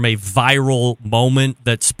better term, a viral moment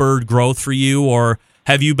that spurred growth for you, or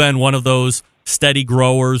have you been one of those steady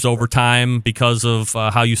growers over time because of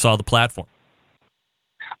how you saw the platform?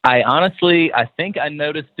 I think I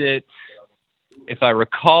noticed it, if I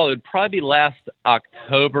recall, it would probably be last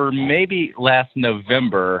October, maybe last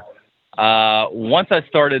November. once I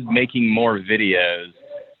started making more videos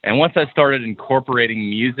and once I started incorporating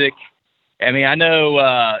music, I mean, I know,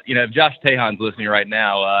 if Josh Tehan's listening right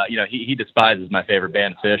now, he despises my favorite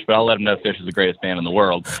band, Fish, but I'll let him know Fish is the greatest band in the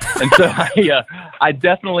world. And so I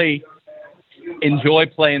definitely enjoy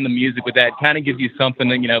playing the music with that. Kind of gives you something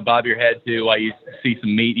to, bob your head to while you see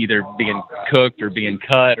some meat either being cooked or being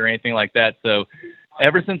cut or anything like that. So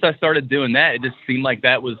ever since I started doing that, it just seemed like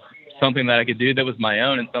that was something that I could do that was my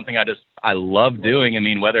own and something I love doing. I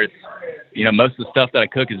mean, whether it's, most of the stuff that I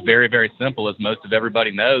cook is very, very simple, as most of everybody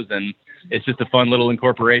knows, and it's just a fun little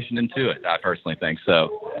incorporation into it, I personally think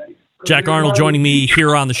so. Jack Arnold joining me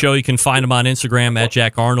here on the show. You can find him on Instagram at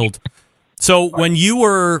Jack Arnold. So when you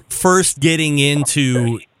were first getting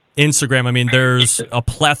into Instagram, I mean, there's a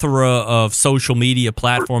plethora of social media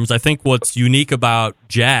platforms. I think what's unique about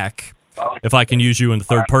Jack, if I can use you in the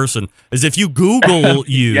third person, is if you Google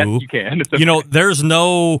you, yes, you can. There's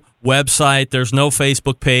no website, there's no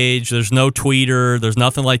Facebook page, there's no Twitter, there's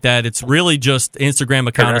nothing like that. It's really just Instagram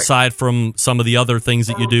account. Correct. Aside from some of the other things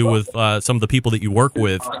that you do with some of the people that you work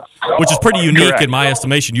with, which is pretty unique. Correct. In my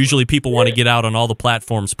estimation. Usually people want to get out on all the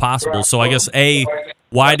platforms possible. So I guess, A,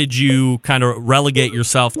 why did you kind of relegate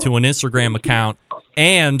yourself to an Instagram account?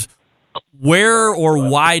 And where or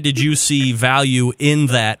why did you see value in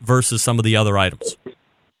that versus some of the other items?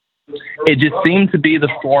 It just seemed to be the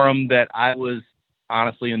forum that I was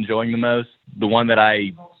honestly enjoying the most, the one that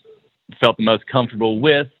I felt the most comfortable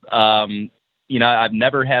with. I've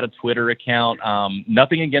never had a Twitter account.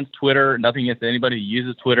 Nothing against Twitter, nothing against anybody who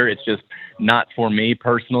uses Twitter. It's just not for me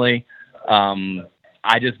personally.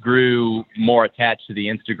 I just grew more attached to the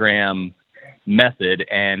Instagram method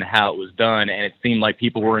and how it was done, and it seemed like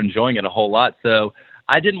people were enjoying it a whole lot. So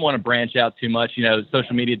I didn't want to branch out too much.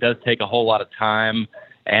 Social media does take a whole lot of time,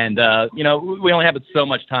 and we only have so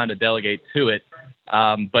much time to delegate to it.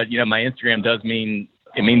 But my Instagram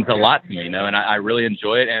means a lot to me, and I really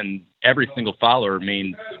enjoy it, and every single follower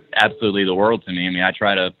means absolutely the world to me. I mean, I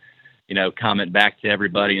try to comment back to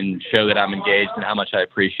everybody and show that I'm engaged and how much I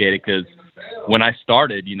appreciate it, because when I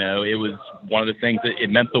started, it was one of the things that it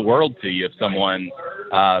meant the world to you if someone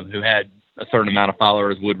who had a certain amount of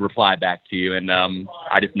followers would reply back to you. And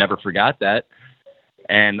I just never forgot that.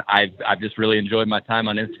 And I've just really enjoyed my time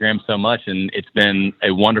on Instagram so much, and it's been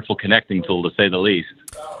a wonderful connecting tool, to say the least.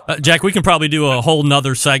 Jack, we can probably do a whole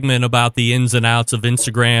nother segment about the ins and outs of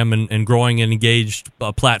Instagram and growing an engaged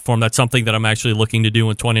platform. That's something that I'm actually looking to do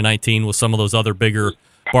in 2019 with some of those other bigger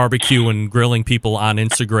barbecue and grilling people on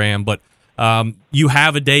Instagram. But you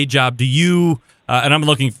have a day job. Do you, and I'm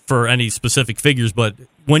looking for any specific figures, but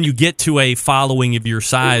when you get to a following of your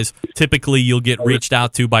size, typically you'll get reached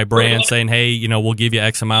out to by brands saying, hey, we'll give you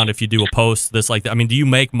X amount if you do a post, this like that. I mean, do you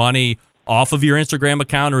make money off of your Instagram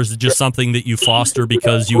account, or is it just something that you foster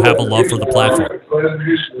because you have a love for the platform?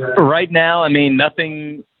 Right now, I mean,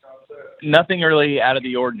 nothing really out of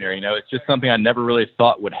the ordinary. It's just something I never really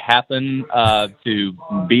thought would happen to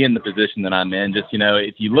be in the position that I'm in. Just,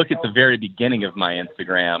 if you look at the very beginning of my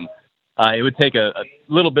Instagram, it would take a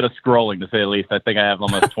little bit of scrolling, to say the least. I think I have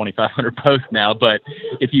almost 2,500 posts now. But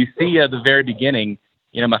if you see the very beginning,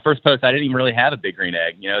 my first post, I didn't even really have a big green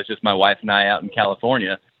egg. It's just my wife and I out in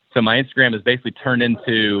California. So my Instagram has basically turned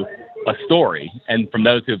into a story. And from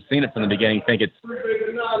those who have seen it from the beginning, think it's,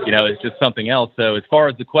 it's just something else. So as far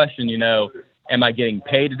as the question, am I getting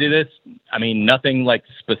paid to do this? I mean, nothing like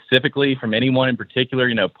specifically from anyone in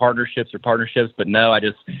particular, partnerships, but no,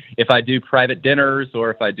 if I do private dinners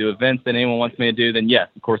or if I do events that anyone wants me to do, then yes,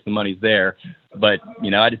 of course the money's there. But,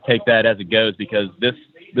 I just take that as it goes, because this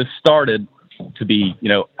started to be,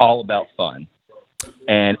 all about fun.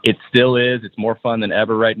 And it still is. It's more fun than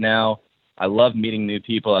ever right now. I love meeting new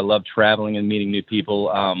people. I love traveling and meeting new people.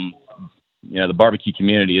 The barbecue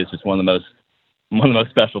community is just one of the most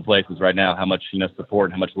special places right now. How much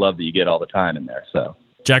support and how much love that you get all the time in there. So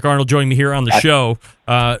Jack Arnold joining me here on the show.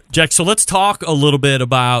 Jack, so let's talk a little bit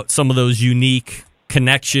about some of those unique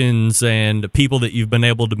connections and people that you've been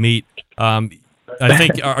able to meet. I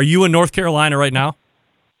think, are you in North Carolina right now?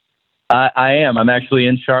 I am. I'm actually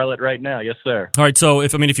in Charlotte right now. Yes, sir. All right. So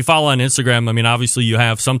if you follow on Instagram, obviously you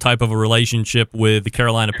have some type of a relationship with the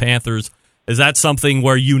Carolina Panthers. Is that something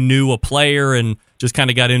where you knew a player and just kind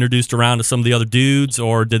of got introduced around to some of the other dudes,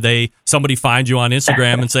 or did somebody find you on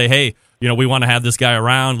Instagram and say, hey, we want to have this guy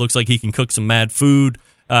around. Looks like he can cook some mad food.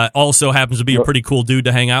 Also happens to be a pretty cool dude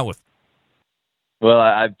to hang out with. Well,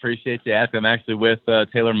 I appreciate you asking. I'm actually with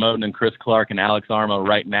Taylor Moten and Chris Clark and Alex Armo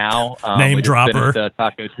right now. Name dropper.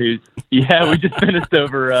 Taco Tuesday. Yeah, we just finished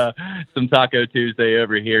over some Taco Tuesday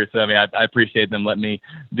over here. So, I appreciate them letting me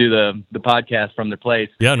do the podcast from their place.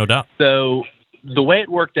 Yeah, no doubt. So, the way it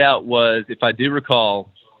worked out was, if I do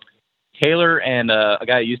recall, Taylor and a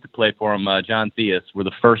guy who used to play for him, John Theus, were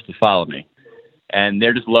the first to follow me. And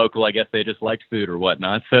they're just local. I guess they just liked food or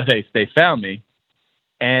whatnot. So they found me.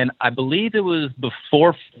 And I believe it was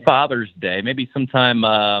before Father's Day, maybe sometime,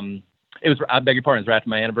 I beg your pardon, it was right after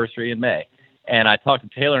my anniversary in May. And I talked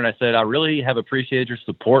to Taylor and I said, I really have appreciated your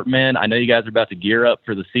support, man. I know you guys are about to gear up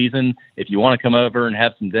for the season. If you want to come over and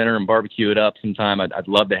have some dinner and barbecue it up sometime, I'd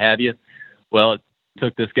love to have you. Well, it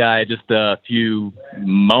took this guy just a few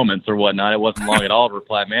moments or whatnot. It wasn't long at all to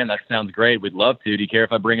reply, man, that sounds great. We'd love to. Do you care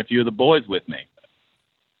if I bring a few of the boys with me?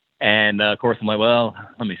 And, of course, I'm like, well,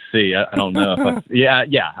 let me see. I don't know. Yeah.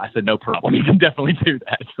 I said, no problem. You can definitely do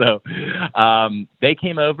that. So they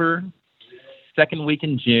came over second week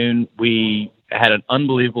in June. We had an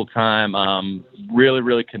unbelievable time, really,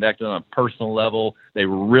 really connected on a personal level. They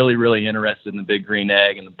were really, really interested in the Big Green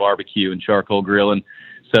Egg and the barbecue and charcoal grilling.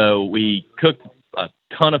 So we cooked a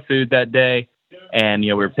ton of food that day. And,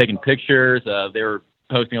 we were taking pictures. They were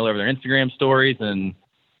posting all over their Instagram stories, and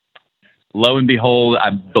lo and behold, I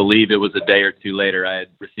believe it was a day or two later, I had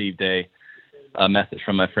received a message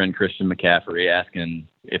from my friend Christian McCaffrey asking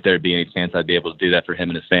if there'd be any chance I'd be able to do that for him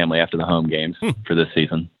and his family after the home games for this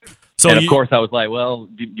season. So of course, I was like, well,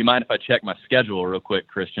 do you mind if I check my schedule real quick,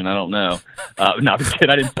 Christian? I don't know. No, I'm just kidding.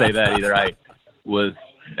 I didn't say that either. I was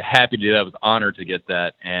happy to do that. I was honored to get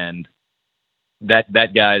that. And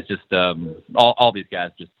that guy is just, all these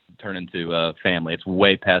guys just turn into family. It's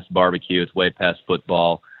way past barbecue. It's way past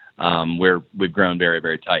football. We've grown very,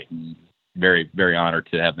 very tight, and very, very honored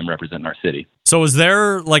to have them represent our city. So is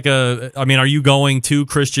there are you going to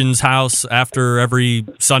Christian's house after every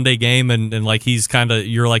Sunday game and like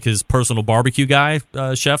you're like his personal barbecue guy,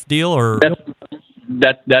 chef deal, or?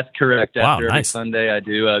 That's correct. Wow, after every Sunday, I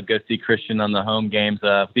do go see Christian on the home games.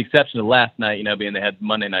 With the exception of last night, being they had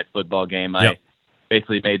Monday night football game, I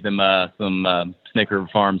basically made them some Snicker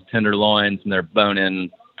Farms tenderloins and their bone-in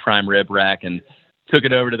prime rib rack, and took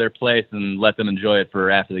it over to their place and let them enjoy it for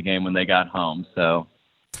after the game when they got home. So,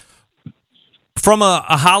 from a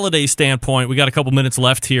holiday standpoint, we got a couple minutes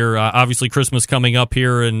left here. Obviously, Christmas coming up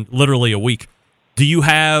here in literally a week. Do you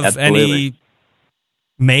have any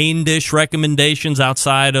main dish recommendations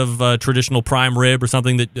outside of traditional prime rib or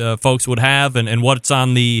something that folks would have, and what's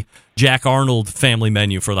on the Jack Arnold family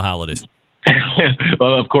menu for the holidays?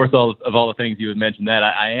 Well, of course, all the things you had mentioned, that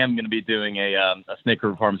I am going to be doing a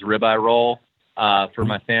Snicker Farms ribeye roll for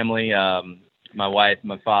my family. My wife,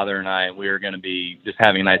 my father, and I, we are going to be just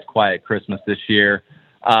having a nice, quiet Christmas this year.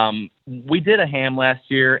 We did a ham last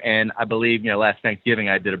year, and I believe, last Thanksgiving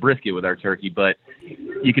I did a brisket with our turkey, but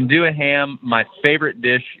you can do a ham. My favorite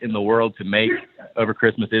dish in the world to make over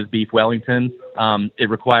Christmas is beef Wellington. It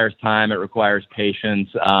requires time. It requires patience.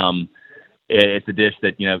 It's a dish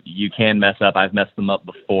that, you can mess up. I've messed them up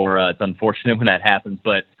before. It's unfortunate when that happens,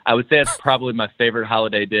 but I would say it's probably my favorite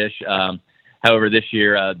holiday dish. However, this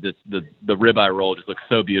year, the ribeye roll just looks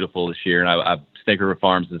so beautiful this year, and Snicker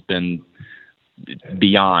Farms has been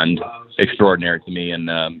beyond extraordinary to me and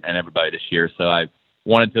everybody this year. So I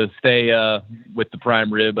wanted to stay with the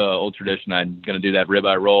prime rib, old tradition. I'm going to do that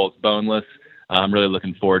ribeye roll. It's boneless. I'm really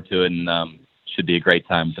looking forward to it, and should be a great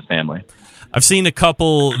time with the family. I've seen a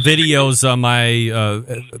couple videos on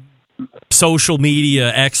my social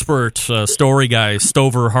media expert story guy,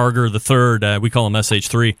 Stover Harger III. We call him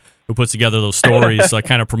SH3. Who puts together those stories,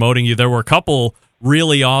 kind of promoting you. There were a couple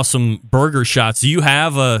really awesome burger shots. Do you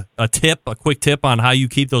have a quick tip on how you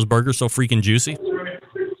keep those burgers so freaking juicy?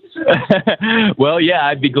 Well, yeah,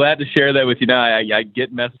 I'd be glad to share that with you now. I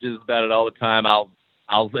get messages about it all the time. I'll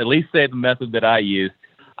at least say the method that I use.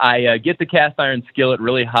 I get the cast iron skillet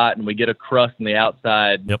really hot, and we get a crust on the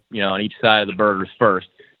outside, on each side of the burgers first.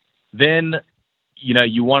 Then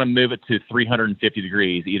you want to move it to 350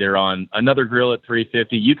 degrees, either on another grill at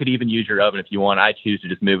 350. You could even use your oven if you want. I choose to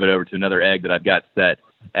just move it over to another egg that I've got set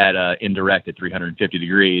at indirect at 350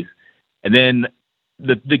 degrees. And then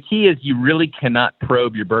the key is you really cannot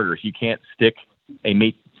probe your burgers. You can't stick a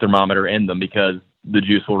meat thermometer in them because the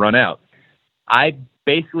juice will run out. I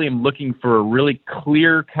basically am looking for a really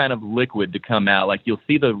clear kind of liquid to come out. Like you'll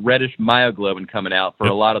see the reddish myoglobin coming out for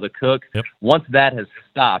a lot of the cook. Yep. Once that has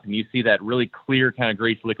stopped and you see that really clear kind of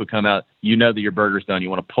grease liquid come out, you know that your burger's done. You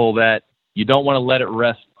want to pull that. You don't want to let it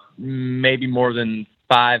rest maybe more than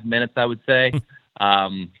 5 minutes, I would say.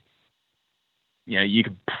 You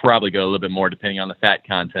could probably go a little bit more depending on the fat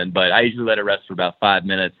content, but I usually let it rest for about 5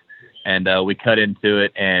 minutes, and we cut into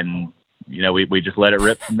it, and we just let it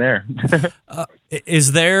rip from there.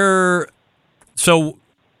 Is there, so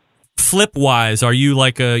flip wise, are you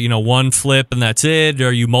like a, one flip and that's it?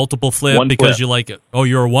 Are you multiple flip one because flip. you like it? Oh,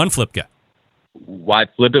 you're a one flip guy. I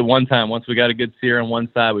flip it one time. Once we got a good sear on one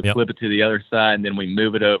side, we flip it to the other side, and then we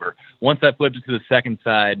move it over. Once I flipped it to the second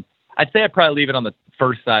side, I'd say I'd probably leave it on the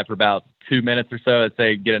first side for about 2 minutes or so. I'd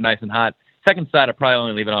say get it nice and hot. Second side, I probably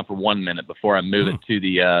only leave it on for 1 minute before I move it to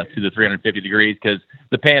the 350 degrees, because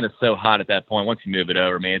the pan is so hot at that point. Once you move it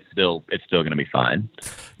over, man, it's still going to be fine.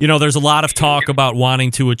 There's a lot of talk about wanting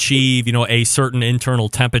to achieve, a certain internal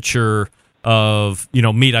temperature of,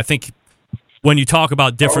 meat. I think when you talk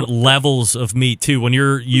about different levels of meat too, when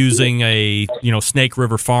you're using a, Snake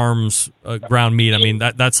River Farms ground meat, I mean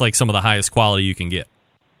that's like some of the highest quality you can get.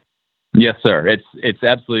 Yes, sir. It's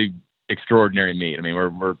absolutely extraordinary meat. I mean,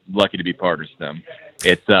 we're lucky to be partners with them.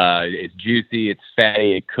 It's juicy, it's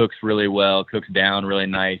fatty, it cooks really well, cooks down really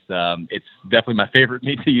nice. It's definitely my favorite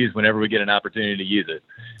meat to use whenever we get an opportunity to use it.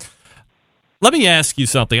 Let me ask you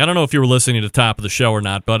something. I don't know if you were listening to the top of the show or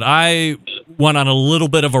not, but I went on a little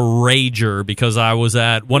bit of a rager because I was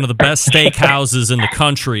at one of the best steak houses in the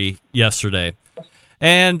country yesterday.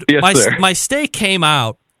 And my steak came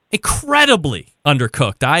out incredibly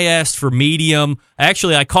undercooked. I asked for medium.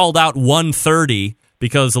 Actually, I called out 130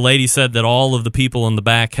 because the lady said that all of the people in the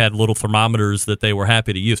back had little thermometers that they were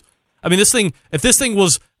happy to use. I mean, if this thing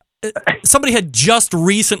was, somebody had just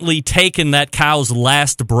recently taken that cow's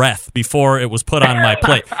last breath before it was put on my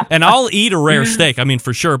plate. And I'll eat a rare steak, I mean,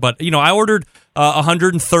 for sure. But, I ordered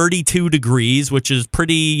 132 degrees, which is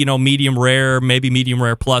pretty, medium rare, maybe medium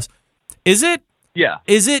rare plus. Is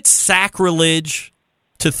it sacrilege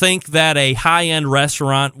to think that a high-end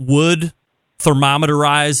restaurant would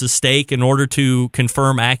thermometerize a steak in order to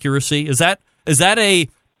confirm accuracy? Is that a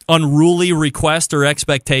unruly request or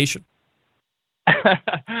expectation?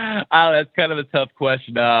 That's kind of a tough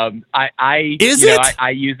question. I use it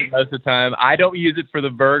most of the time. I don't use it for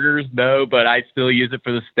the burgers, no, but I still use it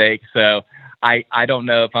for the steak. So I don't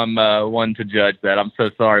know if I'm one to judge that. I'm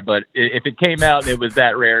so sorry, but if it came out and it was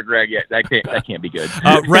that rare, Greg, that can't be good.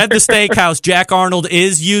 Red the Steakhouse, Jack Arnold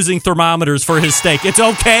is using thermometers for his steak. It's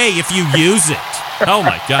okay if you use it. Oh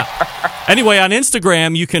my God. Anyway, on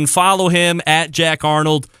Instagram, you can follow him at Jack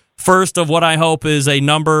Arnold. First of what I hope is a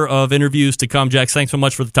number of interviews to come. Jack, thanks so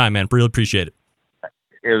much for the time, man. Really appreciate it.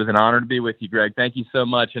 It was an honor to be with you, Greg. Thank you so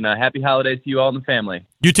much, and happy holidays to you all and the family.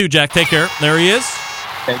 You too, Jack. Take care. There he is.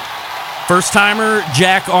 Thanks. First-timer,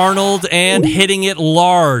 Jack Arnold, and hitting it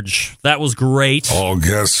large. That was great. All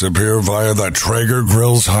guests appear via the Traeger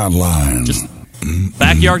Grills hotline. Just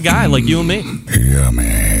backyard guy like you and me.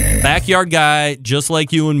 Yummy. Backyard guy just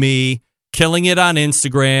like you and me, killing it on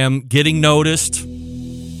Instagram, getting noticed,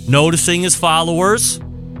 noticing his followers,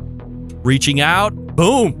 reaching out.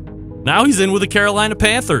 Boom. Now he's in with the Carolina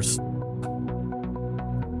Panthers.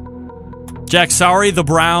 Jack, sorry the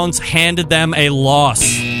Browns handed them a loss.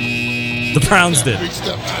 The Browns did.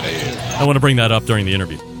 I want to bring that up during the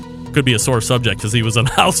interview. Could be a sore subject because he was in a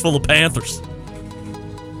house full of Panthers.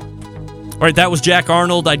 All right, that was Jack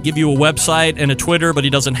Arnold. I'd give you a website and a Twitter, but he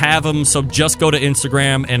doesn't have them, so just go to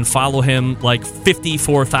Instagram and follow him like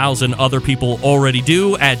 54,000 other people already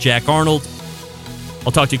do, at Jack Arnold.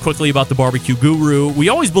 I'll talk to you quickly about the Barbecue Guru. We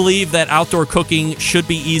always believe that outdoor cooking should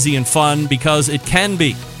be easy and fun because it can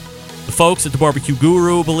be. The folks at the Barbecue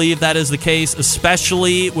Guru believe that is the case,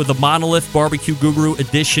 especially with the Monolith Barbecue Guru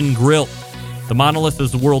Edition grill. The Monolith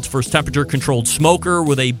is the world's first temperature-controlled smoker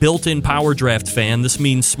with a built-in power draft fan. This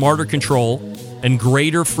means smarter control and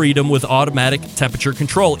greater freedom with automatic temperature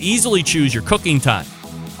control. Easily choose your cooking time,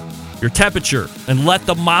 your temperature, and let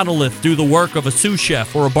the Monolith do the work of a sous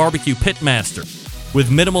chef or a barbecue pit master. With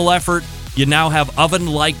minimal effort, you now have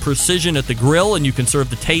oven-like precision at the grill, and you can serve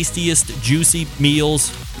the tastiest, juicy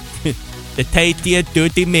meals. The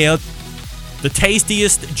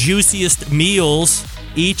tastiest, juiciest meals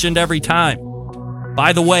each and every time.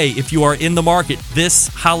 By the way, if you are in the market this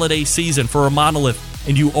holiday season for a Monolith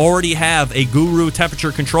and you already have a Guru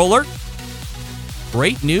temperature controller,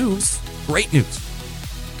 great news. Great news.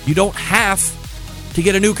 You don't have to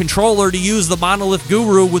get a new controller to use the Monolith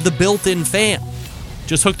Guru with the built-in fan.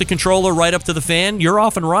 Just hook the controller right up to the fan. You're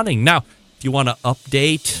off and running. Now, if you want to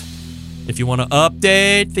update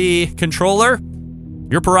the controller,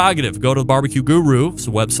 your prerogative. Go to the Barbecue Guru's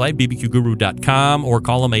website, bbqguru.com, or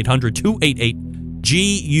call them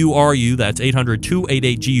 800-288-GURU. That's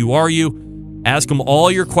 800-288-GURU. Ask them all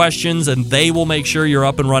your questions, and they will make sure you're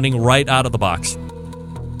up and running right out of the box.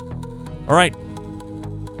 All right.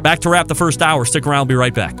 Back to wrap the first hour. Stick around. We'll be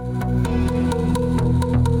right back.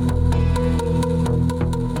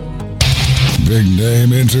 Big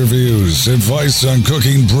name interviews, advice on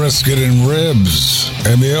cooking brisket and ribs,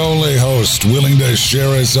 and the only host willing to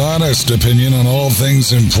share his honest opinion on all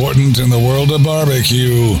things important in the world of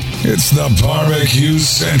barbecue. It's the Barbecue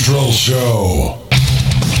Central Show.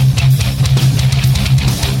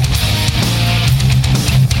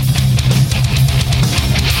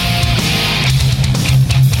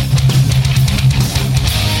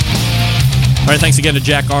 All right, thanks again to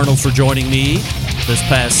Jack Arnold for joining me this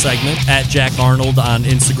past segment. At Jack Arnold on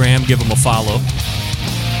Instagram. Give him a follow.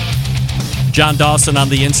 John Dawson on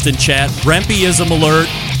the instant chat. Rempeism alert.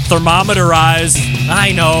 Thermometer eyes.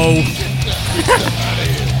 I know.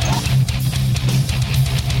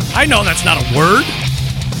 I know that's not a word.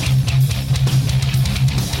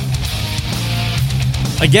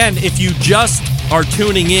 Again, if you just are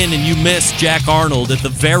tuning in and you miss Jack Arnold at the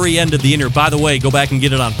very end of the interview, by the way, go back and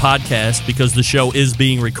get it on podcast because the show is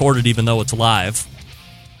being recorded even though it's live.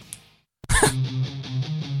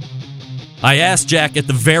 I asked Jack at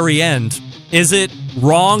the very end, is it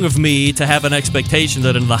wrong of me to have an expectation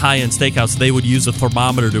that in the high-end steakhouse they would use a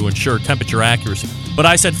thermometer to ensure temperature accuracy? But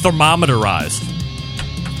I said thermometerized.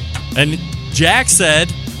 And Jack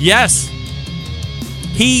said, yes,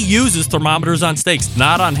 he uses thermometers on steaks,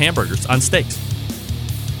 not on hamburgers, on steaks.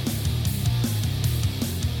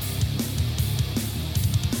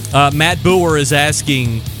 Matt Boer is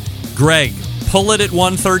asking, Greg, pull it at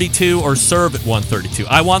 132 or serve at 132?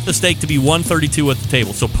 I want the steak to be 132 at the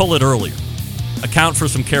table, so pull it earlier. Account for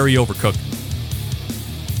some carryover cooking.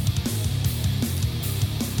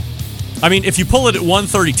 I mean, if you pull it at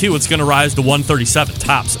 132, it's going to rise to 137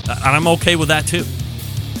 tops, and I'm okay with that too.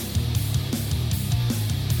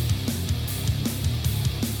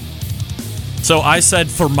 So I said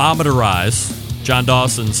thermometerize. John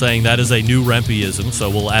Dawson saying that is a new Rempeism, so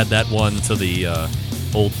we'll add that one to the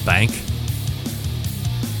old bank.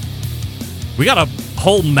 We got a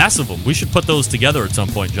whole mess of them. We should put those together at some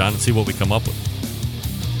point, John, and see what we come up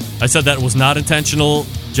with. I said that was not intentional.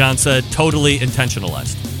 John said totally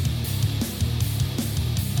intentionalized.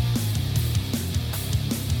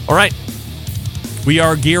 All right. We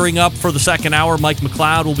are gearing up for the second hour. Mike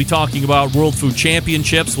McLeod will be talking about World Food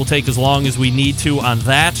Championships. We'll take as long as we need to on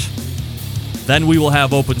that. Then we will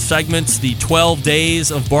have open segments. The 12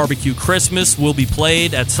 Days of Barbecue Christmas will be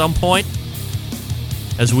played at some point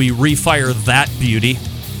as we refire that beauty.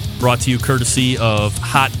 Brought to you courtesy of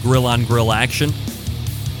Hot Grill on Grill Action.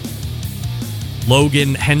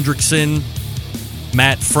 Logan Hendrickson,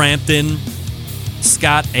 Matt Frampton,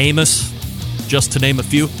 Scott Amos, just to name a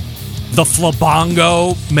few. The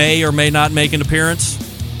Flabongo may or may not make an appearance.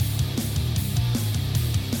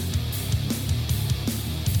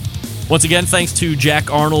 Once again, thanks to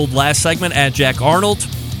Jack Arnold. Last segment at Jack Arnold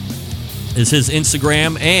is his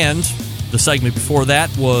Instagram, and the segment before that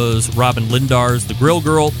was Robyn Lindars, the Grill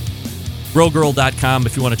Girl. GrillGirl.com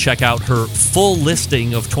if you want to check out her full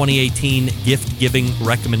listing of 2018 gift-giving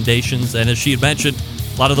recommendations. And as she had mentioned,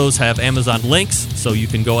 a lot of those have Amazon links, so you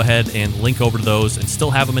can go ahead and link over to those and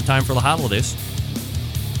still have them in time for the holidays.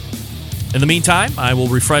 In the meantime, I will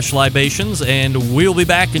refresh libations, and we'll be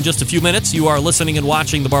back in just a few minutes. You are listening and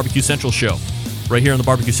watching the Barbecue Central Show right here on the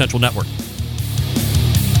Barbecue Central Network.